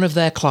from one of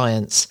their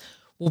clients.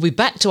 We'll be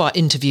back to our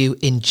interview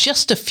in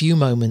just a few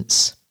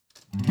moments.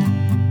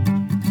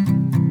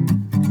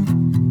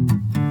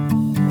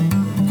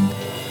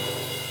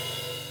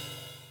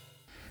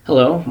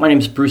 Hello, my name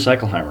is Bruce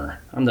Eichelheimer.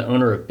 I'm the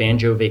owner of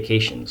Banjo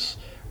Vacations.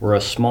 We're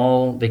a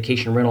small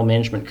vacation rental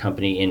management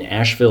company in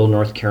Asheville,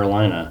 North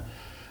Carolina,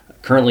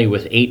 currently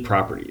with 8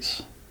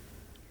 properties.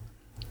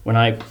 When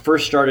I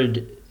first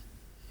started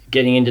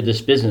getting into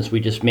this business, we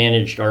just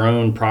managed our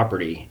own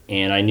property,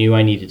 and I knew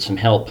I needed some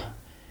help.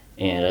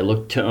 And I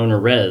looked to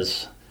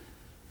OwnerRez,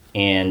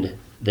 and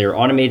their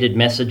automated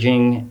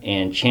messaging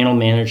and channel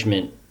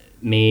management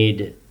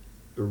made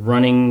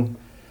running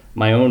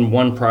my own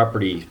one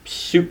property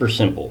super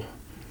simple.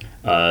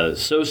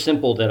 So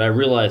simple that I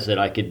realized that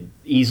I could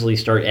easily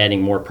start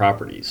adding more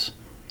properties.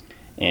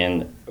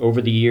 And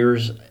over the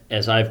years,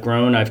 as I've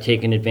grown, I've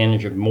taken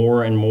advantage of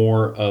more and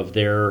more of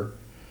their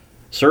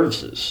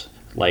services,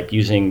 like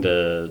using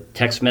the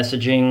text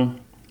messaging.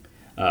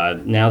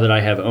 Now that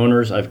I have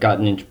owners, I've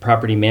gotten into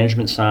property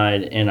management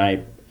side, and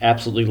I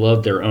absolutely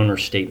love their owner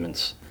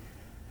statements.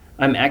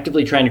 I'm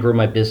actively trying to grow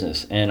my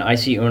business, and I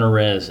see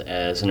OwnerRez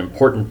as an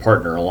important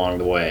partner along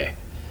the way.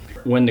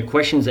 When the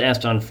questions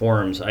asked on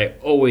forums, I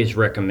always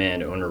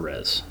recommend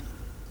OwnerRez.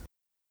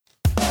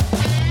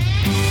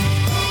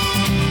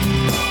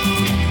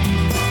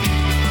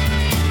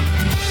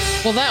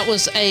 Well, that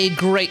was a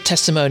great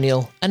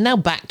testimonial. And now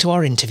back to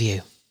our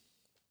interview.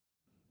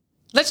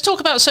 Let's talk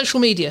about social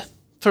media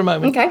for a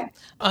moment. Okay.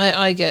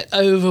 I get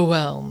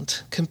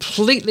overwhelmed,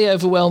 completely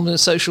overwhelmed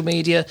with social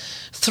media.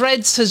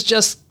 Threads has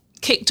just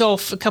kicked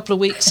off a couple of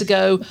weeks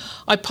ago.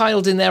 I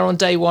piled in there on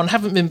day one,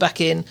 haven't been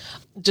back in,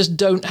 just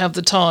don't have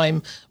the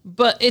time.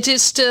 But it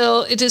is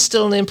still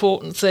an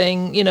important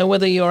thing, you know,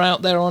 whether you're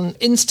out there on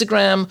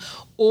Instagram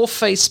or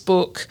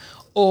Facebook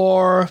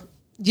or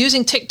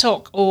using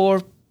TikTok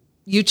or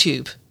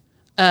YouTube.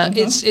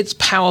 It's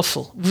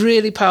powerful,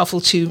 really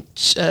powerful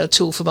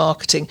tool for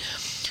marketing.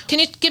 Can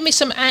you give me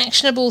some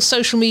actionable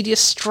social media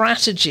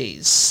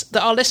strategies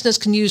that our listeners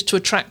can use to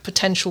attract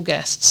potential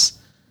guests?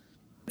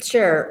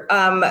 Sure.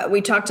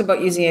 We talked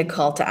about using a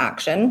call to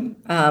action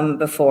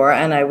before,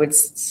 and I would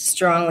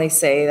strongly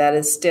say that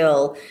is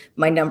still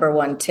my number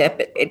one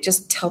tip. It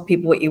just tell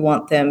people what you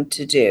want them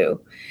to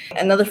do.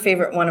 Another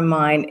favorite one of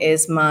mine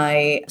is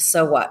my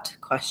so what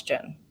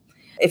question.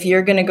 If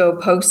you're going to go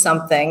post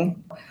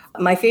something,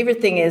 my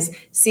favorite thing is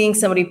seeing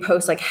somebody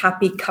post like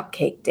Happy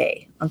Cupcake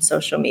Day on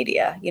social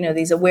media, you know,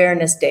 these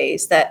awareness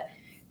days that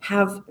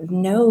have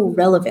no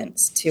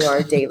relevance to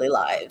our daily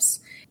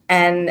lives.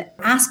 And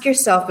ask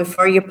yourself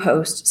before you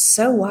post,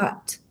 so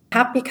what?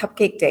 Happy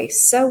Cupcake Day,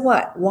 so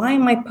what? Why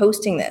am I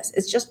posting this?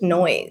 It's just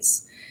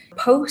noise.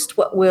 Post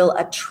what will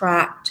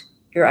attract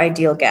your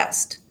ideal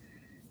guest,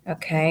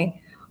 okay?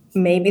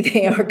 Maybe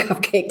they are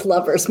cupcake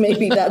lovers.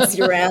 Maybe that's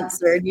your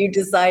answer. You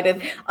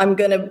decided I'm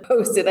going to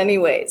post it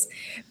anyways.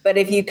 But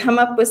if you come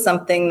up with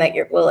something that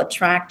will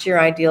attract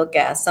your ideal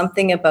guest,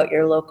 something about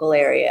your local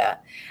area,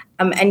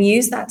 and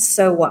use that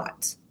so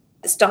what.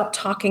 Stop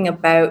talking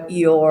about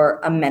your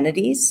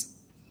amenities.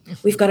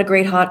 We've got a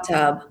great hot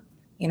tub.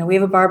 You know, we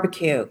have a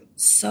barbecue.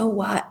 So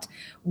what?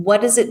 What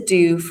does it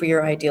do for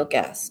your ideal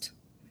guest?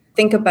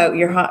 Think about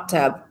your hot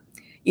tub.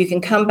 You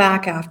can come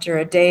back after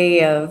a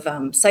day of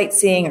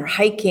sightseeing or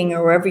hiking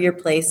or wherever your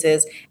place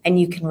is, and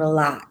you can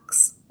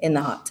relax in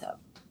the hot tub.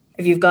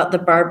 If you've got the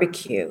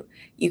barbecue,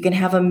 you can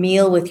have a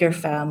meal with your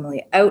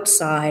family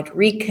outside,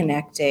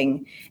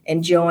 reconnecting,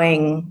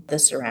 enjoying the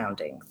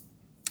surroundings.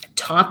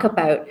 Talk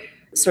about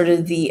sort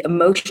of the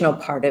emotional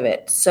part of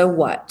it. So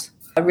what?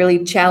 I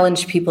really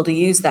challenge people to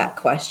use that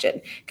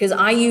question because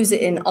I use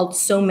it in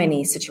so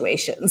many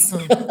situations.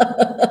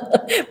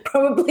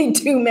 Probably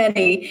too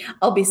many.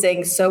 I'll be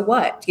saying, so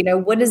what? You know,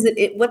 what is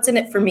it? What's in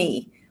it for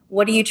me?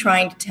 What are you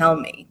trying to tell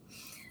me?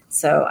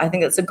 So I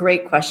think that's a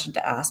great question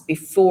to ask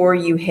before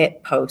you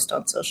hit post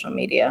on social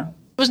media.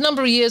 It was a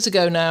number of years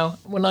ago now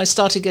when I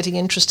started getting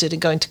interested in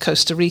going to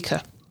Costa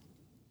Rica.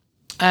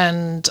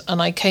 And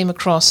I came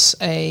across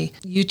a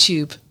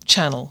YouTube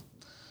channel,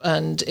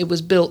 and it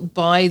was built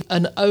by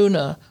an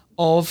owner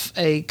of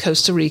a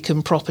Costa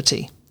Rican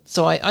property.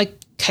 So I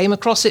came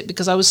across it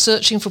because I was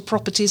searching for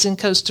properties in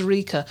Costa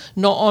Rica,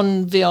 not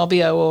on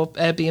VRBO or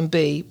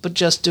Airbnb, but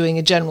just doing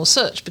a general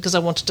search because I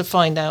wanted to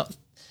find out.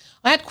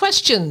 I had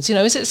questions, you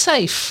know, is it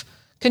safe?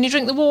 Can you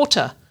drink the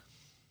water?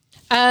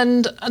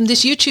 And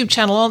this YouTube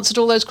channel answered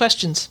all those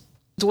questions.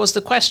 There was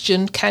the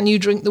question, can you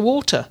drink the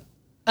water?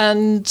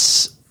 And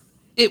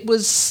it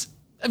was,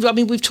 I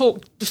mean, we've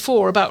talked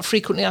before about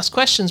frequently asked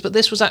questions, but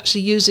this was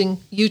actually using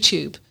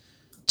YouTube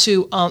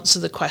to answer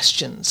the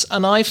questions.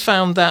 And I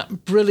found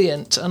that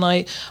brilliant. And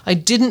I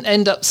didn't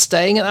end up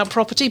staying at that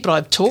property, but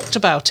I've talked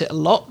about it a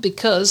lot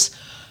because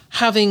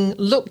having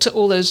looked at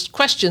all those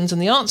questions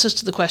and the answers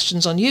to the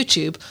questions on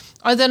YouTube,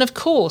 I then, of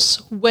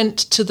course, went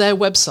to their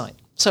website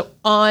So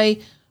I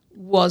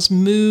was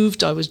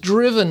moved, I was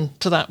driven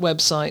to that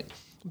website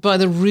by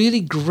the really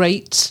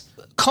great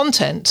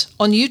content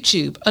on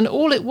YouTube. And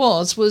all it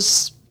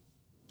was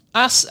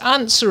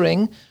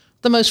answering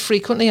the most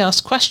frequently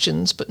asked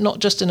questions, but not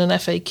just in an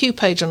FAQ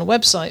page on a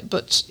website,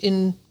 but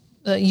in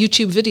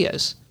YouTube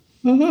videos.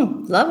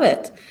 Love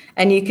it.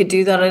 And you could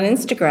do that on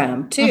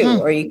Instagram too,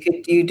 or you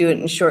do it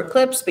in short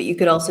clips, but you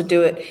could also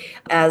do it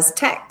as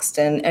text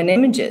and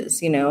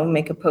images,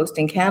 make a post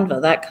in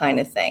Canva, that kind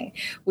of thing.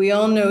 We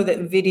all know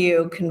that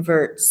video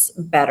converts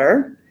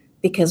better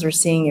because we're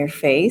seeing your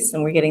face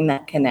and we're getting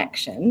that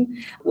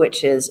connection,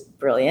 which is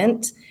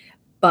brilliant.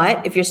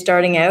 But if you're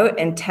starting out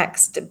and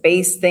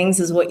text-based things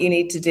is what you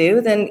need to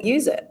do, then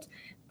use it.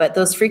 But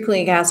those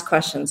frequently asked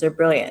questions are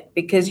brilliant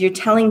because you're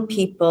telling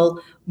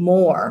people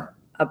more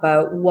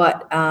about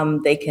what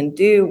they can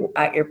do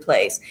at your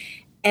place.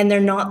 And they're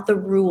not the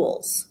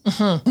rules.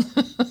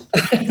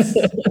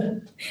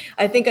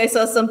 I think I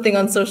saw something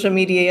on social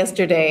media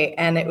yesterday,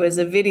 and it was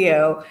a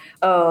video.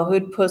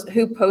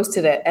 Who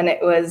posted it? And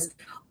it was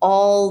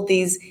all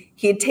these,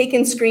 he had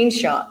taken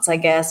screenshots, I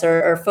guess,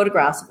 or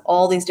photographs of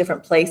all these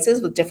different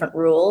places with different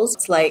rules.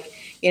 It's like,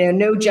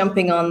 no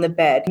jumping on the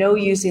bed, no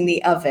using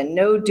the oven,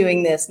 no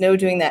doing this, no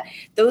doing that.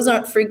 Those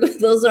aren't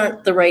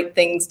the right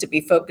things to be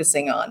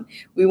focusing on.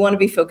 We want to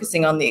be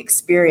focusing on the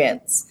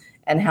experience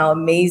and how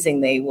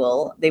amazing they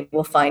will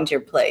find your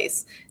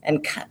place,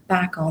 and cut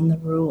back on the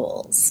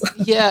rules.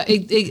 Yeah,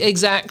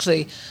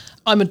 exactly.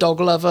 I'm a dog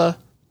lover.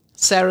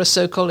 Sarah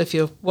Sokol, if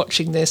you're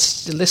watching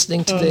this, you're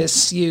listening to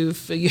this, you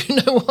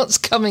know what's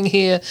coming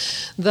here.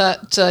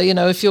 That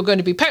if you're going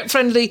to be pet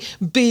friendly,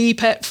 be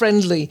pet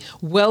friendly.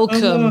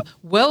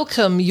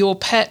 Welcome your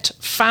pet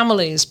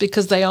families,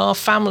 because they are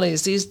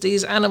families.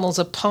 These animals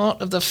are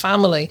part of the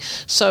family.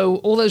 So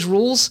all those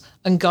rules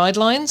and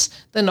guidelines,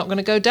 they're not going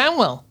to go down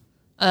well.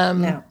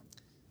 No.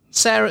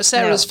 Sarah's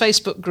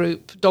Facebook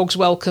group, Dogs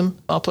Welcome,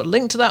 I'll put a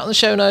link to that in the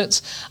show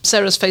notes.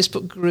 Sarah's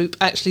Facebook group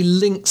actually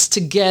links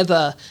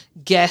together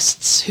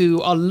guests who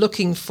are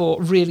looking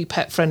for really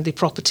pet-friendly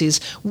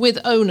properties with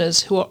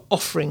owners who are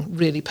offering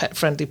really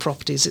pet-friendly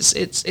properties.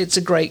 It's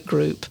a great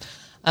group.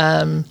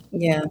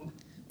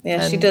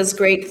 Yeah, she does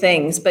great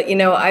things. But,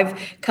 I've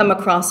come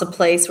across a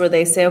place where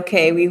they say,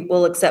 okay, we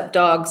will accept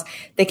dogs.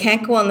 They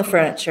can't go on the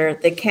furniture.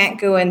 They can't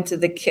go into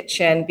the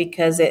kitchen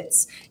because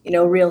it's,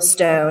 real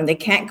stone. They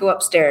can't go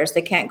upstairs.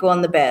 They can't go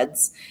on the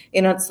beds.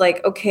 It's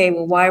like, okay,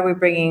 well, why are we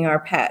bringing our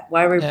pet?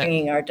 Why are we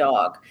bringing our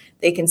dog?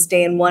 They can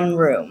stay in one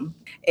room.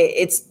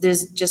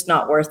 There's just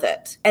not worth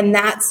it. And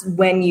that's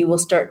when you will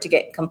start to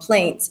get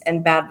complaints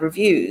and bad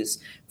reviews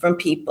from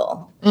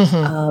people.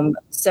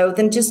 So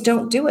then just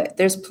don't do it.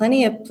 There's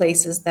plenty of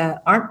places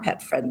that aren't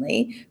pet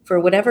friendly for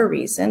whatever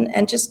reason,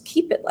 and just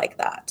keep it like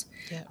that.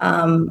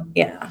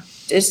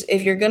 Just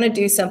if you're going to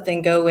do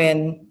something, go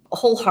in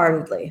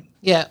wholehearted.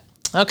 Yeah.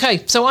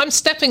 Okay, so I'm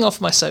stepping off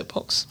my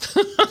soapbox.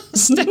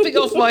 Stepping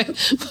off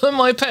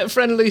my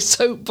pet-friendly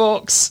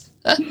soapbox.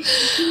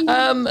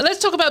 Let's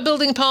talk about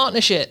building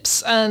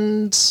partnerships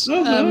and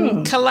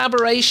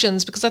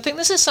collaborations, because I think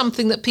this is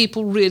something that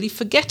people really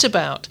forget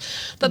about,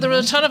 that there are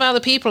a ton of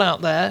other people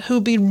out there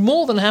who'd be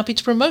more than happy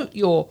to promote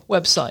your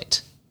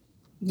website.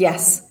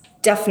 Yes,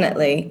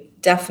 definitely.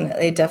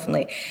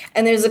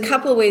 And there's a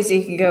couple of ways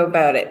you can go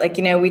about it. Like,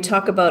 we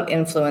talk about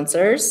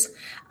influencers,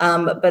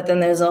 but then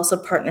there's also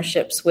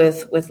partnerships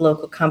with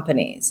local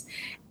companies.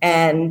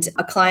 And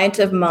a client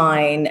of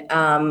mine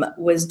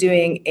was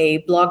doing a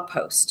blog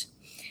post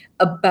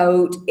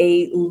about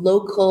a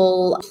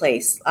local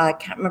place. I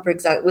can't remember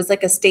exactly. It was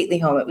like a stately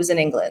home. It was in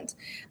England,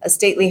 a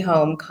stately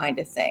home kind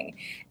of thing.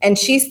 And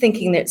she's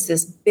thinking that it's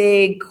this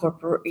big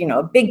corporate,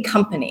 a big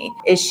company.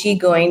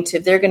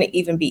 They're going to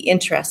even be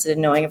interested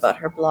in knowing about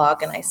her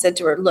blog? And I said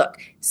to her, look,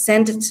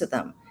 send it to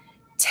them.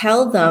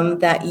 Tell them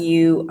that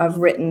you have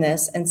written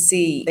this and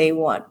see if they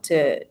want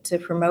to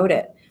promote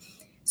it.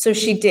 So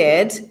she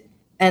did.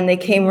 And they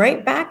came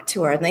right back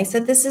to her and they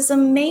said, this is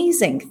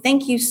amazing.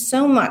 Thank you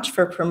so much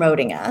for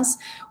promoting us.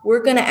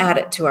 We're going to add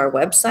it to our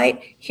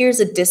website. Here's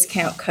a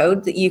discount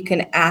code that you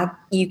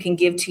can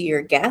give to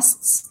your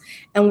guests.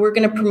 And we're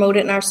going to promote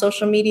it in our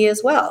social media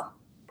as well.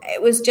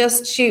 It was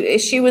just,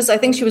 I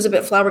think she was a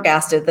bit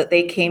flabbergasted that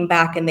they came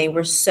back and they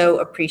were so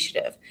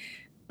appreciative.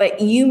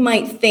 But you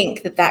might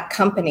think that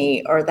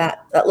company or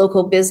that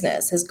local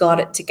business has got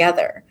it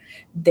together.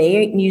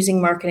 They're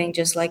using marketing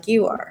just like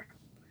you are.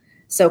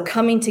 So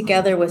coming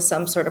together with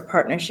some sort of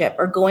partnership,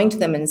 or going to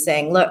them and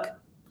saying, look,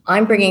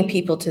 I'm bringing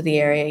people to the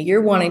area.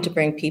 You're wanting to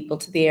bring people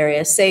to the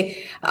area.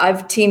 Say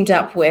I've teamed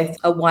up with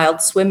a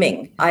Wild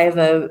Swimming. I have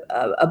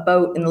a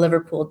boat in the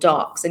Liverpool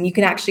docks, and you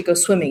can actually go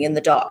swimming in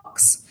the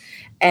docks.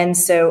 And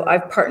so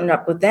I've partnered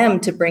up with them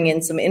to bring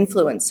in some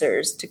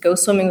influencers to go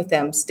swimming with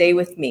them, stay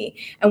with me.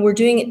 And we're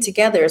doing it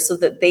together so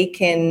that they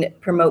can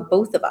promote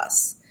both of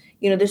us.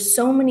 There's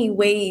so many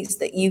ways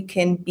that you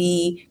can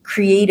be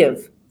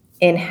creative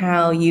in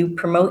how you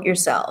promote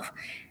yourself.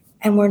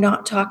 And we're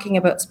not talking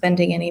about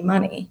spending any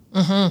money.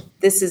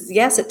 This is,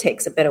 yes, it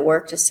takes a bit of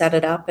work to set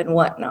it up and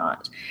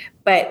whatnot,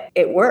 but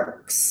it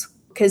works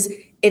because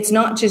it's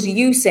not just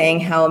you saying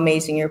how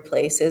amazing your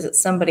place is.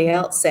 It's somebody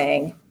else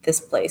saying, this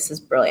place is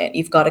brilliant.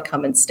 You've got to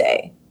come and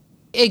stay.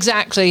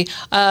 Exactly.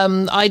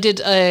 I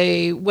did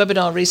a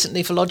webinar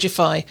recently for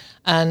Logify,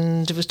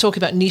 and it was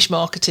talking about niche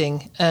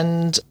marketing,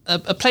 and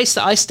a place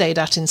that I stayed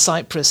at in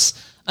Cyprus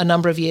a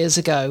number of years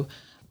ago.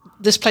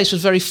 This place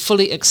was very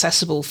fully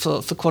accessible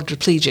for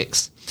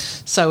quadriplegics.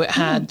 So it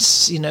had,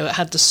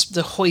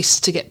 the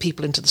hoist to get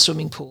people into the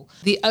swimming pool.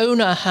 The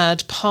owner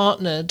had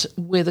partnered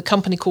with a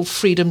company called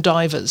Freedom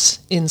Divers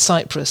in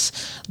Cyprus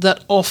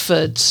that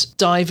offered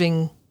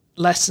diving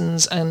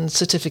lessons and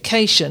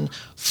certification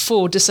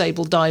for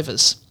disabled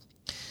divers.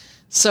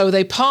 So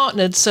they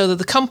partnered so that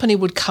the company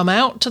would come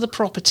out to the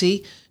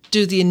property,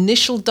 do the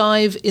initial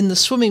dive in the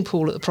swimming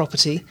pool at the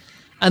property,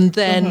 and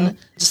then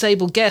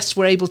disabled guests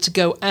were able to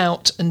go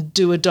out and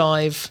do a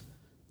dive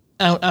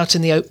out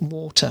in the open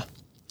water.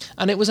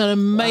 And it was an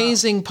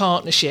amazing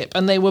partnership,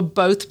 and they were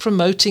both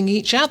promoting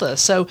each other.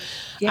 So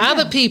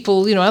other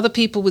people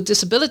with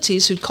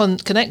disabilities who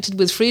connected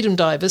with Freedom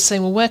Divers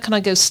saying, well, where can I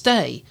go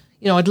stay?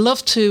 I'd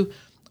love to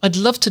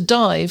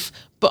dive,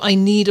 but I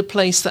need a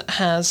place that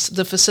has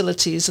the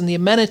facilities and the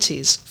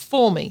amenities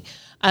for me.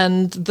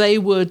 And they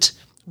would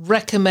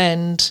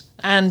recommend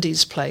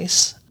Andy's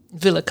place,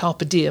 Villa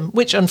Carpe Diem,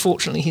 which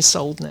unfortunately he's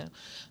sold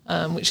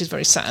now, which is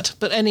very sad.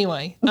 But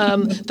anyway,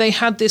 they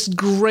had this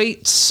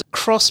great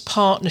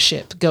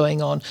cross-partnership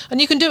going on. And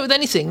you can do it with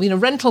anything,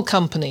 rental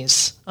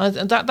companies.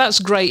 That's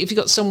great if you've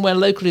got somewhere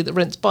locally that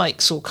rents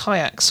bikes or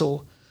kayaks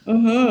or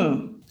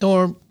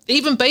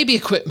even baby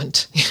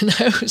equipment,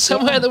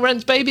 somewhere that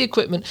rents baby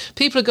equipment.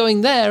 People are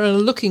going there and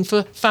are looking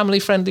for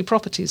family-friendly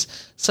properties.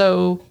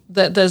 So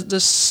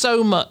there's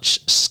so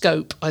much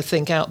scope, I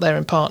think, out there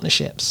in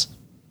partnerships.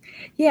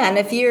 Yeah, and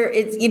if you're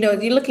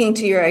looking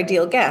to your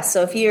ideal guest.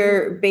 So if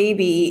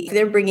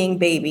they're bringing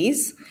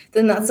babies,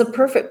 then that's a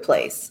perfect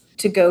place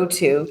to go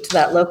to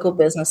that local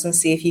business and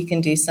see if you can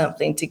do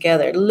something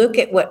together. Look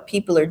at what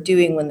people are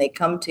doing when they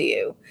come to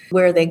you.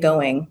 Where are they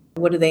going?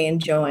 What are they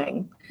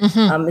enjoying? Is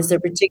there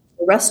a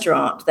particular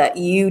restaurant that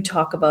you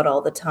talk about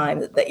all the time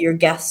that your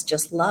guests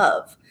just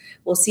love?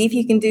 Well, see if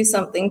you can do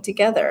something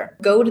together.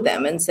 Go to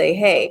them and say,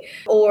 hey,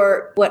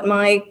 or what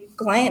my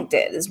client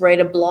did is write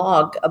a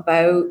blog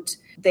about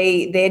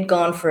they had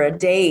gone for a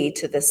day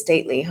to the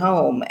stately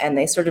home, and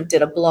they sort of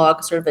did a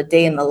blog, sort of a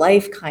day in the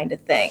life kind of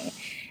thing.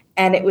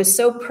 And it was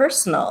so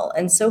personal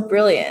and so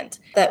brilliant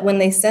that when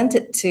they sent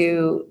it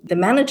to the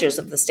managers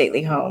of the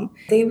stately home,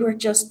 they were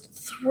just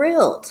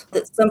thrilled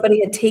that somebody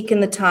had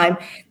taken the time.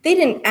 They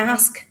didn't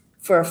ask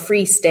for a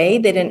free stay.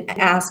 They didn't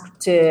ask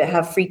to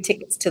have free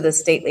tickets to the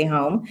stately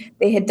home.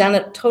 They had done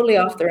it totally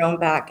off their own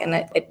back, and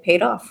it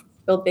paid off.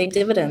 Real big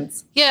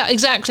dividends. Yeah,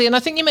 exactly. And I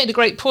think you made a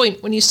great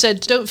point when you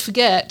said, don't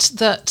forget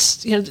that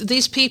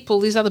these people,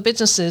 these other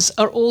businesses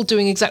are all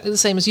doing exactly the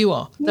same as you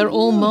are. They're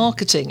all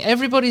marketing.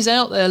 Everybody's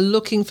out there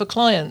looking for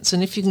clients.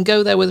 And if you can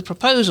go there with a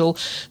proposal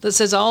that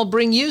says, I'll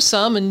bring you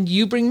some and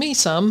you bring me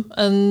some,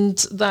 and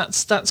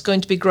that's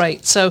going to be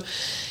great. So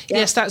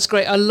yes, that's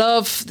great. I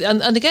love,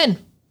 and again,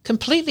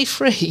 completely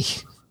free.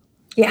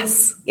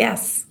 Yes.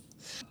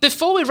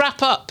 Before we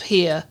wrap up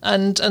here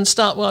and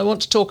start, I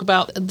want to talk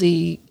about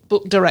the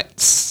Book Direct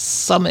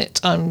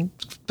Summit.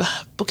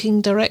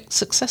 Booking Direct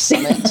Success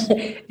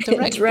Summit.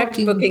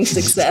 Direct booking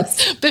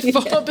success.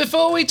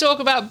 Before we talk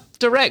about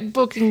direct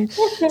booking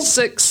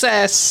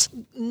success,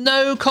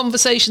 no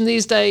conversation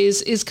these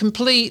days is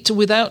complete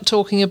without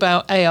talking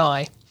about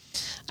AI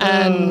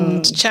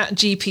and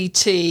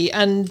ChatGPT,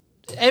 and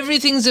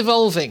everything's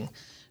evolving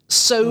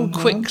so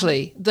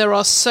quickly.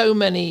 There's so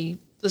many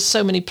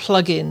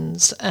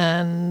plugins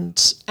and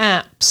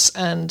apps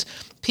and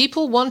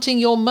people wanting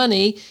your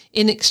money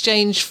in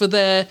exchange for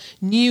their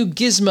new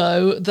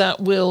gizmo that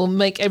will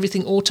make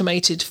everything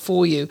automated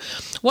for you.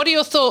 What are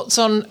your thoughts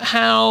on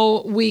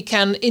how we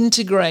can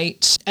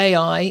integrate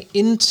AI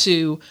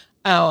into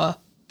our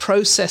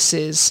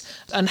processes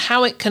and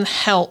how it can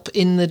help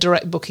in the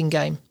direct booking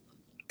game?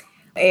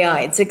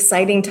 AI, it's an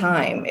exciting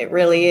time. It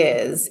really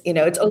is.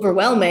 It's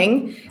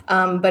overwhelming,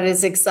 but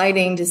it's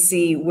exciting to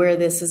see where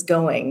this is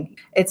going.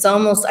 It's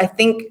almost, I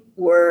think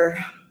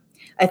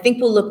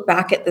we'll look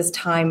back at this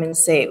time and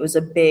say it was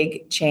a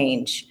big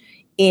change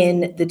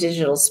in the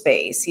digital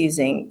space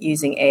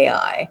using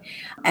AI,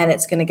 and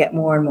it's going to get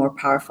more and more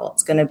powerful.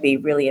 It's going to be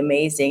really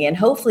amazing and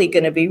hopefully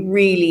going to be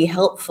really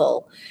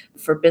helpful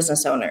for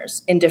business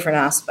owners in different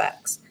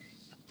aspects.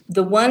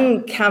 The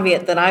one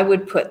caveat that I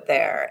would put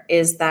there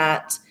is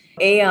that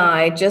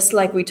AI, just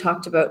like we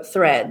talked about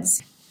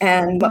Threads,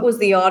 and what was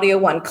the audio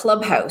one?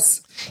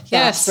 Clubhouse.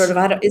 Yes.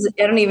 I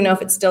don't even know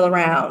if it's still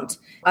around.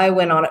 I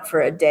went on it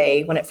for a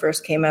day when it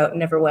first came out and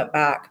never went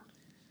back.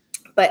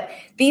 But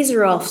these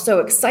are all so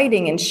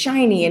exciting and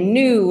shiny and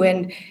new,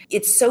 and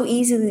it's so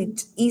easy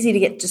to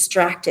get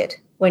distracted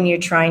when you're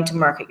trying to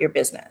market your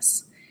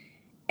business.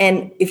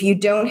 And if you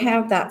don't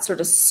have that sort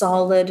of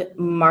solid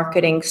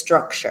marketing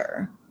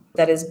structure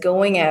that is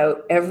going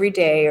out every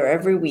day or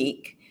every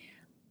week,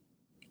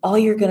 all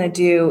you're going to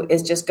do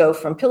is just go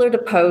from pillar to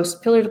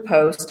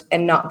post,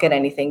 and not get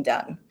anything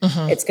done.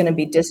 It's going to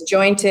be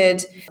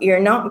disjointed. You're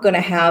not going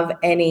to have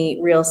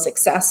any real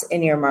success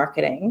in your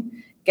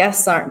marketing.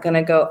 Guests aren't going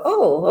to go,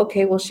 oh,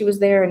 okay, well, she was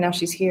there and now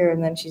she's here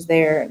and then she's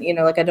there.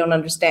 Like, I don't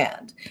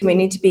understand. We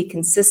need to be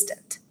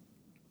consistent.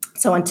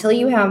 So until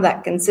you have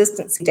that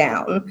consistency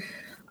down,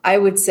 I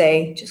would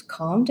say just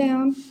calm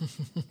down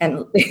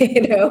and,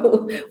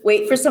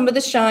 wait for some of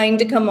the shine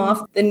to come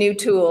off the new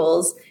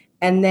tools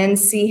and then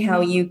see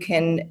how you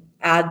can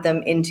add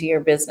them into your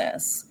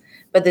business.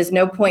 But there's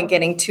no point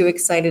getting too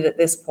excited at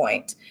this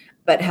point.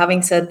 But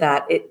having said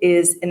that, it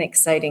is an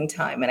exciting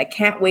time. And I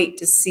can't wait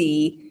to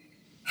see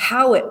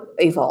how it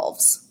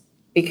evolves,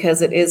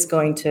 because it is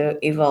going to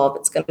evolve.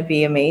 It's going to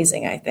be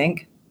amazing, I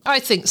think. I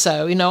think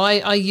so.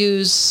 I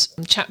use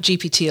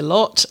ChatGPT a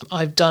lot.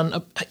 I've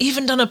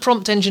even done a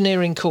prompt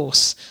engineering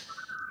course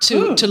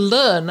to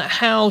learn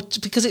how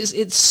to, because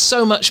it's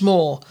so much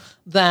more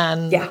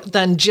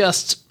than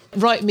just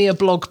write me a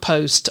blog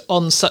post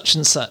on such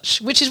and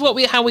such, which is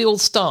how we all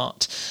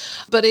start.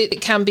 But it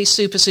can be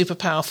super, super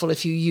powerful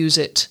if you use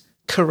it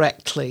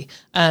correctly,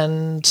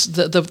 and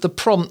the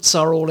prompts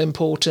are all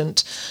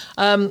important.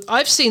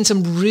 I've seen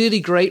some really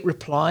great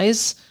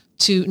replies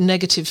to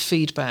negative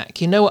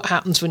feedback. You know what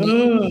happens when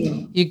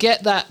you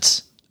get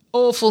that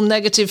awful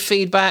negative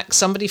feedback?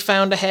 Somebody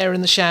found a hair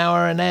in the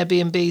shower and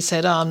Airbnb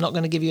said, I'm not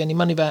going to give you any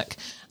money back.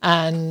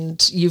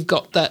 And you've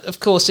got that. Of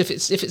course, if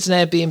it's an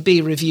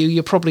Airbnb review,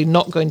 you're probably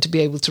not going to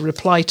be able to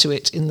reply to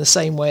it in the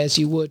same way as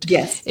you would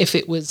if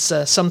it was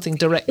something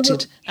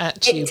directed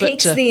at you. It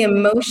takes the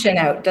emotion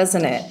out,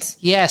 doesn't it?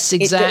 Yes,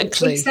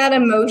 exactly. It takes that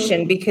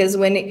emotion, because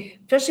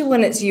especially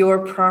when it's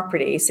your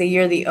property, say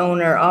you're the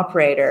owner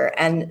operator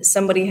and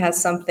somebody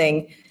has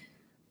something,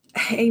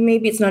 hey,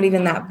 maybe it's not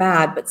even that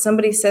bad, but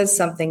somebody says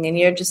something and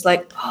you're just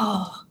like,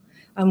 oh,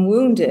 I'm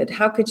wounded.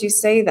 How could you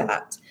say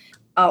that?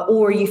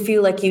 Or you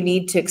feel like you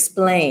need to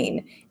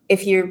explain.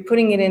 If you're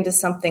putting it into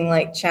something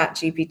like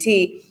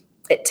ChatGPT,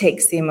 it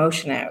takes the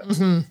emotion out.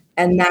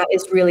 And that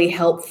is really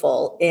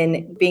helpful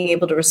in being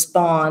able to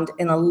respond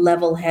in a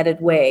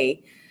level-headed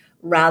way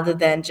rather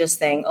than just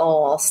saying,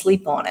 oh, I'll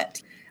sleep on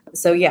it.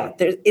 So yeah,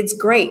 it's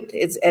great.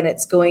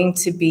 It's going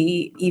to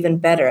be even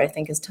better, I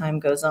think, as time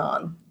goes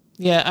on.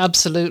 Yeah,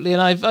 absolutely.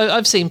 And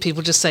I've seen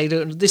people just say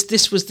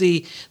this was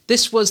the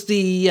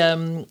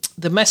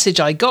message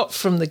I got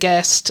from the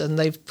guest, and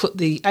they've put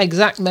the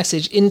exact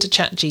message into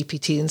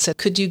ChatGPT and said,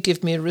 could you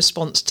give me a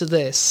response to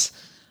this?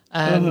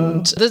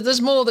 And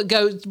there's more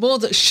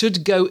that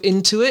should go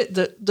into it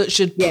that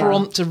should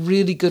prompt a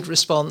really good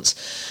response.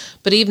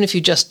 But even if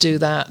you just do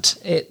that,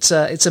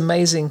 it's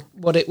amazing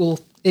what it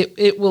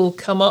will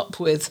come up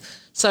with.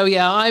 So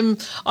yeah,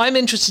 I'm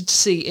interested to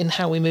see in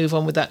how we move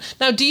on with that.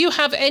 Now, do you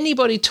have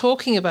anybody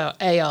talking about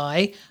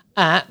AI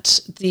at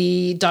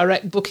the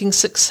Direct Booking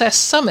Success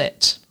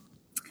Summit?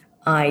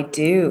 I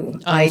do.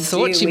 I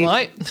thought you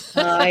might.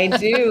 I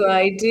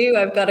do.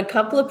 I've got a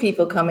couple of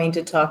people coming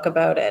to talk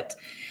about it.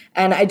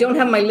 And I don't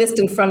have my list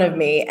in front of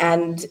me,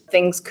 and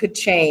things could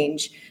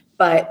change.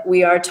 But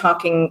we are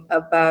talking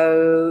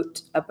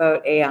about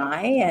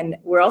AI, and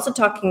we're also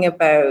talking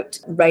about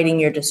writing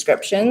your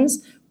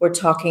descriptions. We're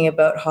talking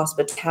about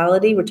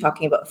hospitality. We're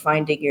talking about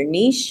finding your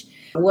niche.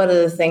 What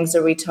other things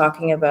are we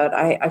talking about?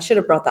 I should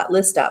have brought that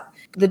list up.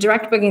 The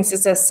Direct Booking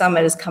Success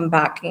Summit is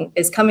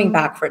coming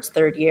back for its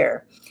third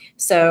year.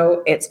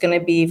 So it's going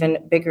to be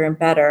even bigger and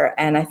better.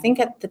 And I think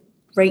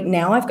right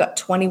now I've got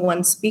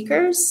 21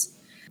 speakers,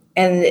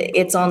 and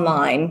it's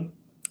online.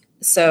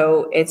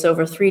 So it's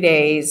over 3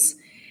 days,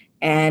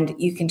 and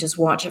you can just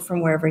watch it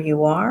from wherever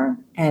you are.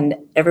 And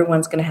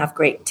everyone's going to have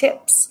great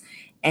tips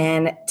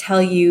and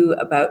tell you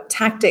about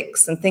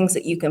tactics and things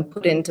that you can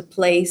put into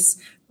place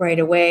right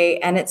away.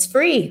 And it's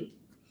free.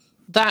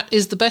 That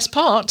is the best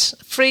part.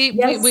 Free.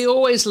 Yes. We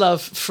always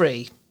love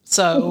free.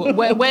 So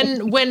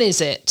when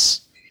is it?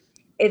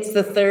 It's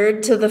the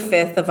 3rd to the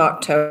 5th of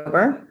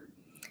October.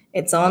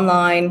 It's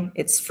online.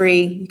 It's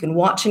free. You can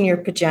watch in your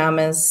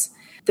pajamas.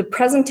 The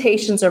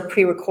presentations are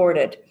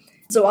pre-recorded.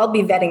 So I'll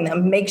be vetting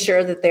them, make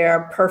sure that they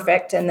are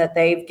perfect and that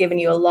they've given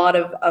you a lot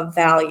of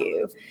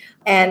value.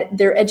 And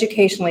they're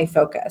educationally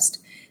focused.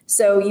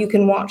 So you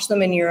can watch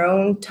them in your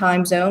own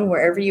time zone,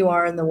 wherever you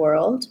are in the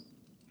world.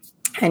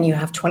 And you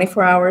have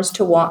 24 hours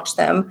to watch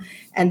them.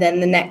 And then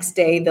the next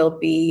day, there'll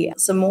be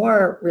some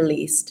more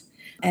released.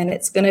 And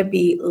it's going to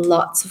be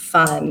lots of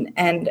fun.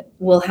 And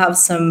we'll have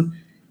some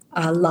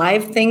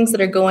live things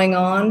that are going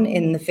on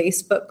in the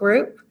Facebook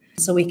group,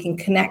 so we can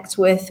connect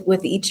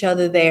with each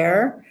other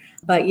there.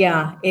 But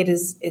yeah,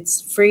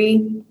 it's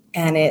free,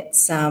 and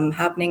it's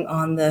happening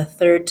on the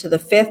 3rd to the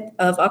 5th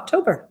of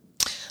October.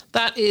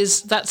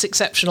 That's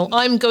exceptional.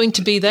 I'm going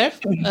to be there.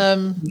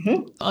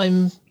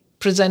 I'm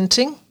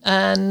presenting,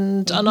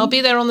 and I'll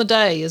be there on the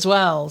day as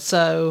well.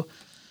 So,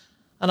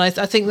 and I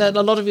think that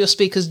a lot of your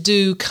speakers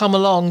do come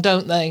along,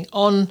 don't they,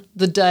 on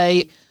the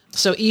day?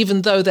 So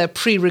even though they're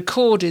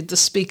pre-recorded, the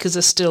speakers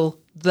are still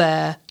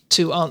there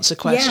to answer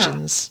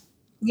questions.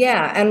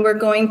 Yeah, and we're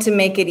going to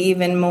make it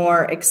even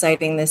more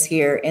exciting this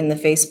year in the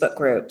Facebook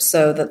group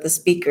so that the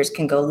speakers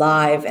can go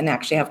live and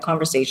actually have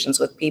conversations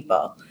with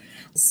people.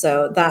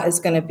 So that is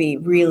going to be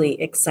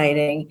really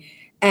exciting.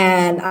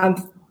 And I'm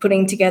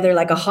putting together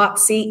like a hot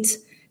seat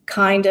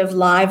kind of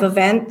live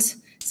event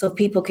so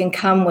people can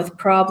come with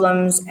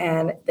problems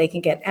and they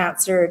can get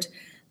answered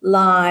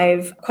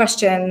live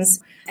questions,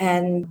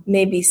 and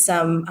maybe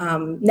some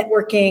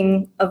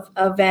networking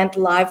event,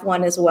 live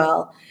one as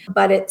well.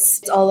 But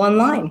it's all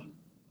online.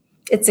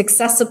 It's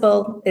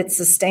accessible, it's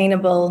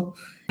sustainable.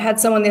 I had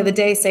someone the other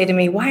day say to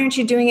me, "Why aren't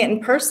you doing it in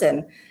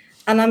person?"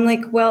 And I'm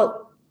like,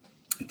 well,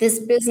 this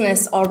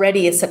business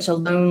already is such a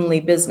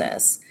lonely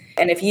business.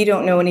 And if you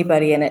don't know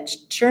anybody and it's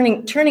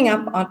turning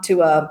up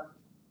onto a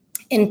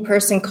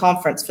in-person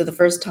conference for the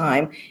first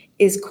time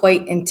is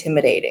quite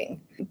intimidating.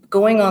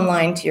 Going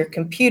online to your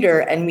computer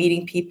and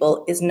meeting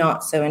people is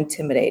not so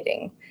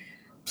intimidating.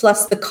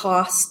 Plus the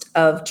cost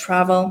of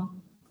travel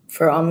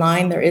for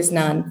online, there is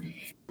none.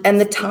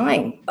 And the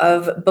time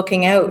of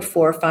booking out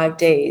 4 or 5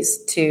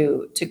 days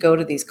to go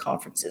to these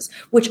conferences,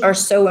 which are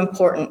so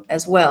important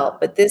as well.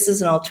 But this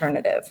is an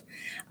alternative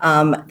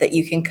that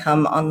you can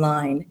come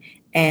online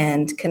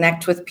and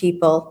connect with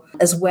people,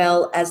 as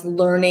well as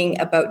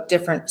learning about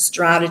different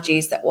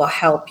strategies that will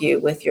help you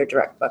with your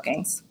direct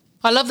bookings.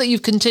 I love that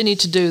you've continued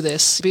to do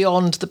this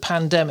beyond the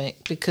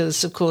pandemic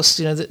because, of course,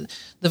 the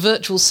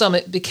virtual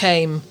summit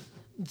became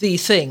the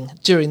thing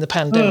during the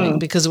pandemic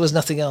because there was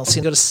nothing else.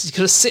 You've got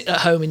to sit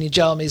at home in your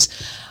jammies.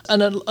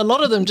 And a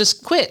lot of them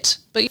just quit.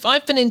 But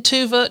I've been in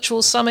 2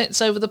 virtual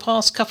summits over the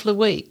past couple of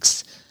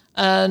weeks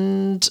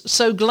and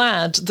so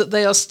glad that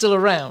they are still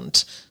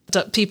around,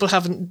 that people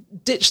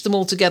haven't ditched them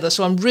altogether.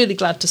 So I'm really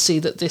glad to see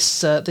that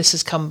this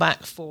has come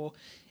back for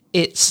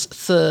its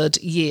 3rd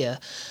year.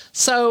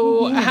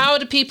 So how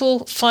do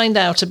people find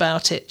out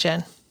about it,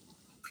 Jenn?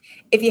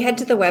 If you head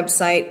to the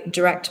website,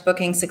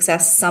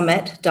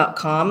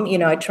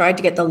 directbookingsuccesssummit.com, I tried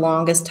to get the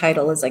longest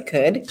title as I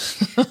could.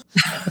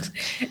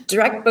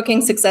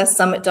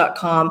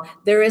 Directbookingsuccesssummit.com,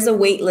 there is a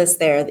wait list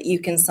there that you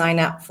can sign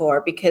up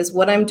for, because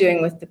what I'm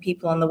doing with the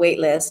people on the wait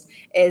list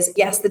is,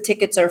 yes, the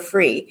tickets are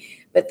free,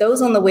 but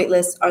those on the wait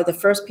list are the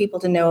first people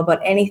to know about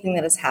anything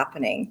that is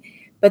happening.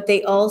 But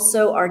they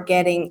also are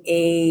getting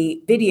a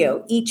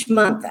video each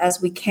month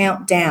as we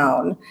count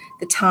down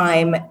the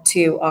time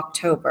to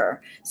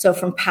October. So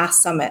from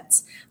past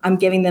summits, I'm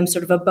giving them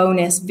sort of a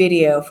bonus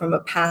video from a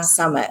past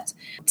summit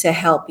to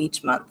help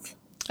each month.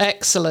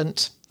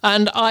 Excellent.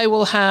 And I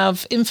will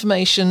have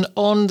information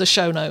on the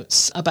show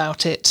notes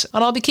about it.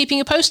 And I'll be keeping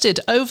you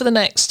posted over the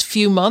next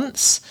few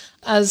months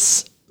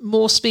as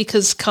more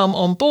speakers come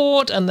on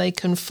board and they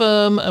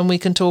confirm, and we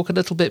can talk a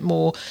little bit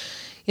more.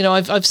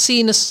 I've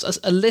seen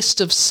a list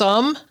of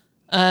some,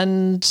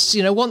 and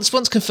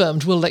once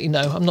confirmed, we'll let you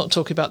know. I'm not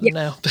talking about them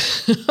now,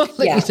 but I'll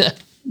let you know.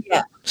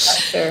 Yeah,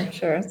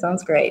 sure.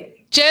 Sounds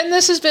great. Jenn,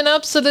 this has been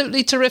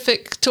absolutely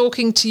terrific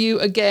talking to you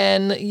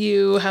again.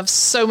 You have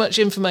so much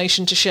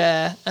information to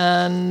share,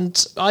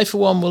 and I, for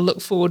one, will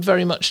look forward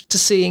very much to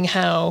seeing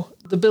how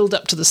the build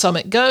up to the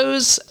summit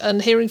goes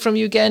and hearing from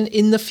you again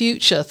in the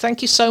future.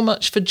 Thank you so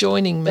much for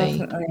joining me.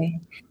 Definitely.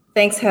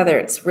 Thanks, Heather.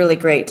 It's really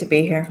great to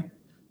be here.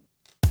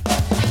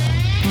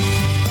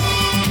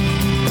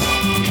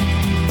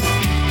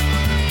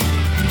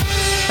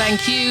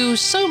 Thank you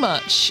so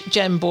much,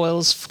 Jenn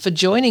Boyles, for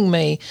joining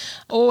me.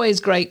 Always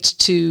great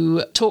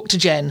to talk to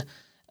Jenn.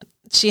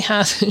 She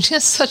has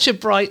such a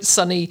bright,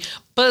 sunny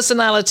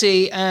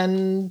personality,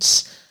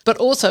 but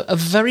also a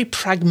very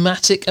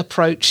pragmatic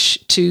approach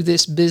to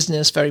this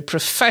business, very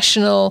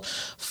professional,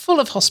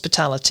 full of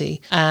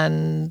hospitality.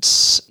 And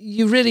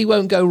you really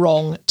won't go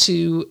wrong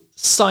to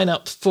sign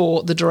up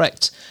for the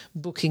Direct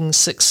Booking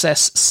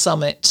Success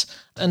Summit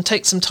and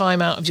take some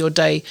time out of your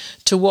day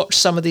to watch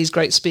some of these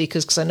great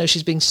speakers, because I know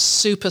she's being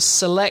super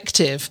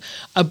selective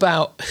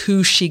about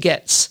who she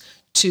gets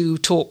to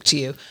talk to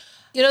you.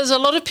 There's a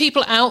lot of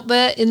people out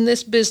there in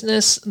this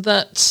business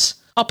that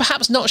are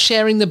perhaps not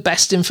sharing the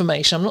best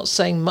information. I'm not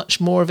saying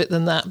much more of it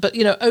than that, but,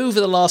 over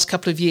the last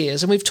couple of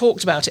years, and we've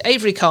talked about it,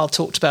 Avery Carl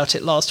talked about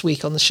it last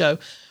week on the show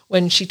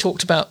when she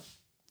talked about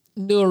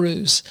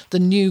gurus, the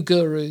new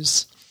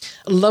gurus.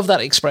 I love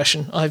that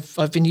expression.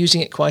 I've been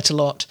using it quite a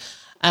lot.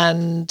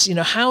 And,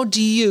 how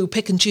do you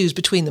pick and choose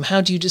between them?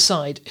 How do you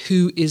decide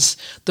who is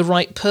the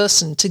right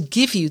person to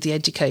give you the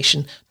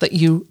education that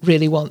you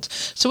really want?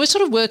 So we're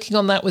sort of working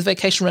on that with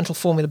Vacation Rental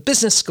Formula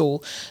Business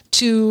School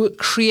to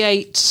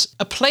create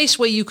a place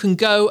where you can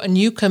go and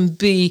you can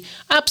be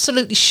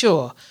absolutely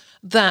sure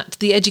that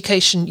the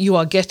education you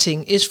are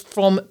getting is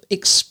from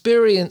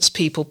experienced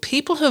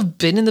people who have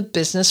been in the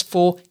business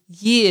for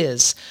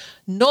years,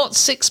 not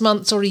 6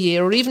 months or a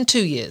year or even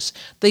 2 years.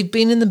 They've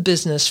been in the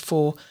business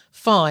for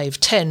 5,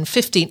 10,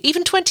 15,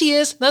 even 20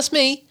 years. That's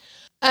me.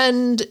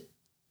 And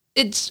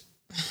it's,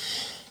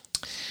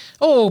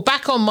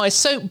 back on my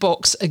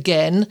soapbox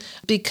again,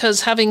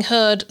 because having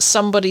heard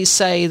somebody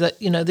say that,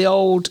 the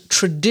old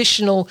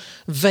traditional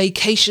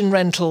vacation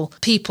rental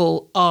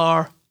people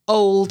are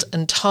old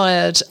and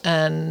tired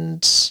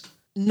and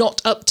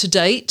not up to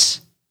date,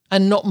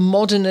 and not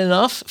modern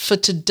enough for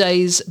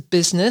today's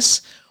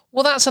business,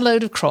 well, that's a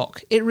load of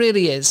crock. It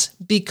really is,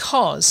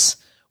 because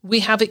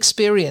we have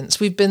experience.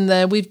 We've been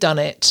there, we've done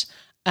it,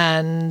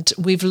 and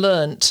we've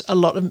learnt a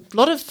lot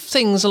of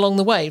things along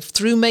the way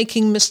through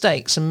making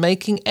mistakes and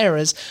making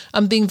errors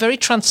and being very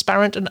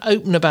transparent and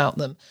open about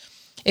them.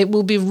 It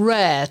will be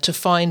rare to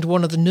find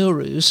one of the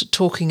Nurus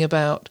talking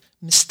about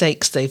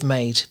mistakes they've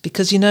made,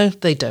 because,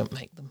 they don't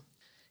make them,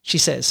 she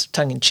says,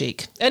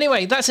 tongue-in-cheek.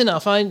 Anyway, that's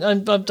enough.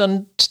 I've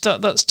done,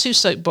 that's 2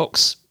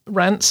 soapbox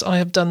rants I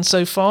have done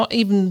so far.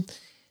 Even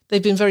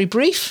they've been very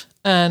brief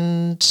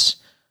and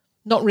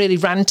not really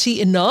ranty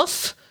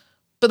enough,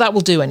 but that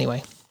will do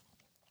anyway.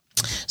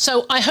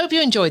 So I hope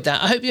you enjoyed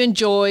that. I hope you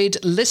enjoyed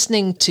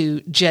listening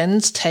to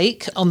Jenn's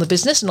take on the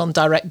business and on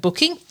direct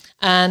booking.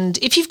 And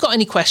if you've got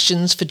any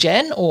questions for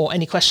Jenn or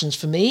any questions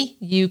for me,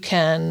 you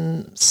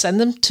can send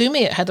them to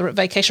me at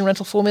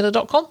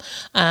heather@vacationrentalformula.com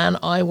and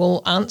I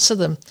will answer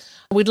them.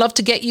 We'd love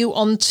to get you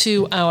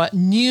onto our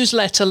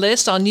newsletter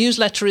list. Our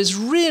newsletter is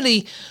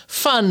really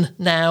fun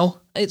now.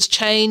 It's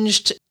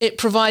changed. It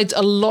provides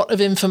a lot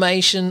of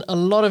information, a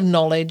lot of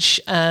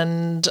knowledge,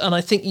 and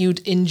I think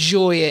you'd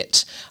enjoy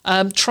it.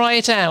 Try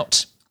it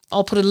out.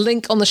 I'll put a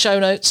link on the show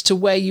notes to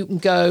where you can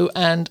go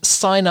and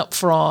sign up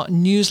for our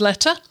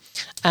newsletter.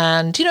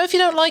 And, if you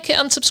don't like it,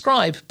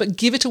 unsubscribe, but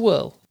give it a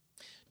whirl.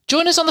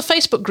 Join us on the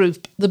Facebook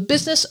group, The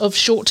Business of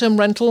Short-Term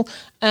Rental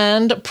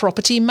and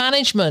Property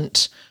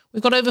Management.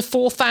 We've got over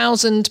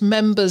 4,000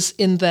 members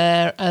in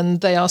there,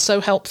 and they are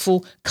so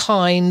helpful,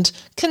 kind,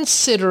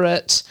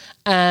 considerate,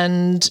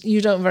 and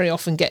you don't very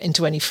often get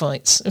into any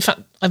fights. In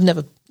fact,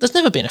 there's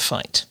never been a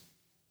fight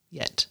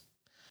yet.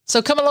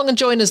 So come along and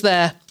join us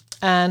there,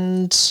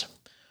 and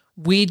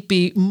we'd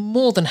be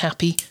more than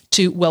happy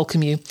to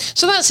welcome you.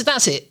 So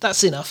that's it.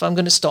 That's enough. I'm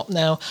going to stop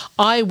now.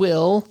 I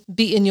will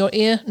be in your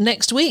ear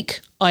next week,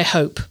 I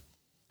hope.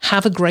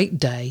 Have a great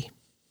day.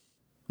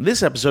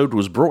 This episode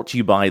was brought to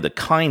you by the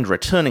kind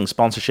returning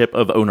sponsorship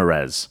of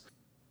OwnRes.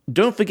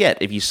 Don't forget,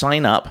 if you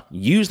sign up,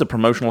 use the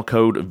promotional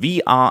code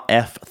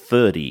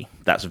VRF30,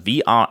 that's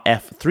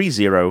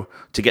VRF30,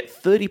 to get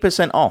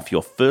 30% off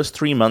your first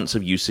 3 months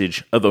of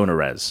usage of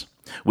OwnRes,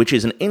 which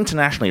is an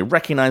internationally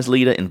recognized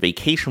leader in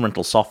vacation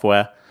rental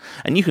software.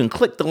 And you can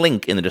click the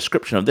link in the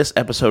description of this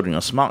episode on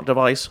your smart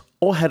device,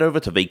 or head over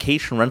to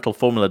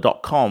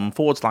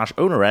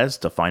vacationrentalformula.com/OwnRes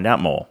to find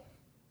out more.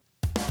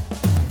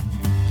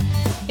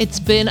 It's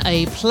been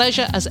a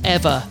pleasure as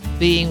ever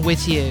being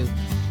with you.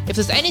 If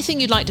there's anything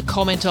you'd like to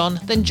comment on,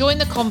 then join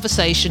the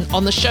conversation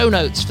on the show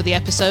notes for the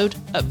episode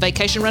at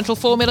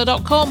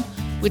vacationrentalformula.com.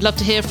 We'd love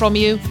to hear from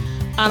you,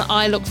 and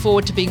I look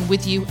forward to being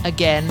with you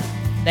again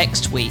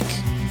next week.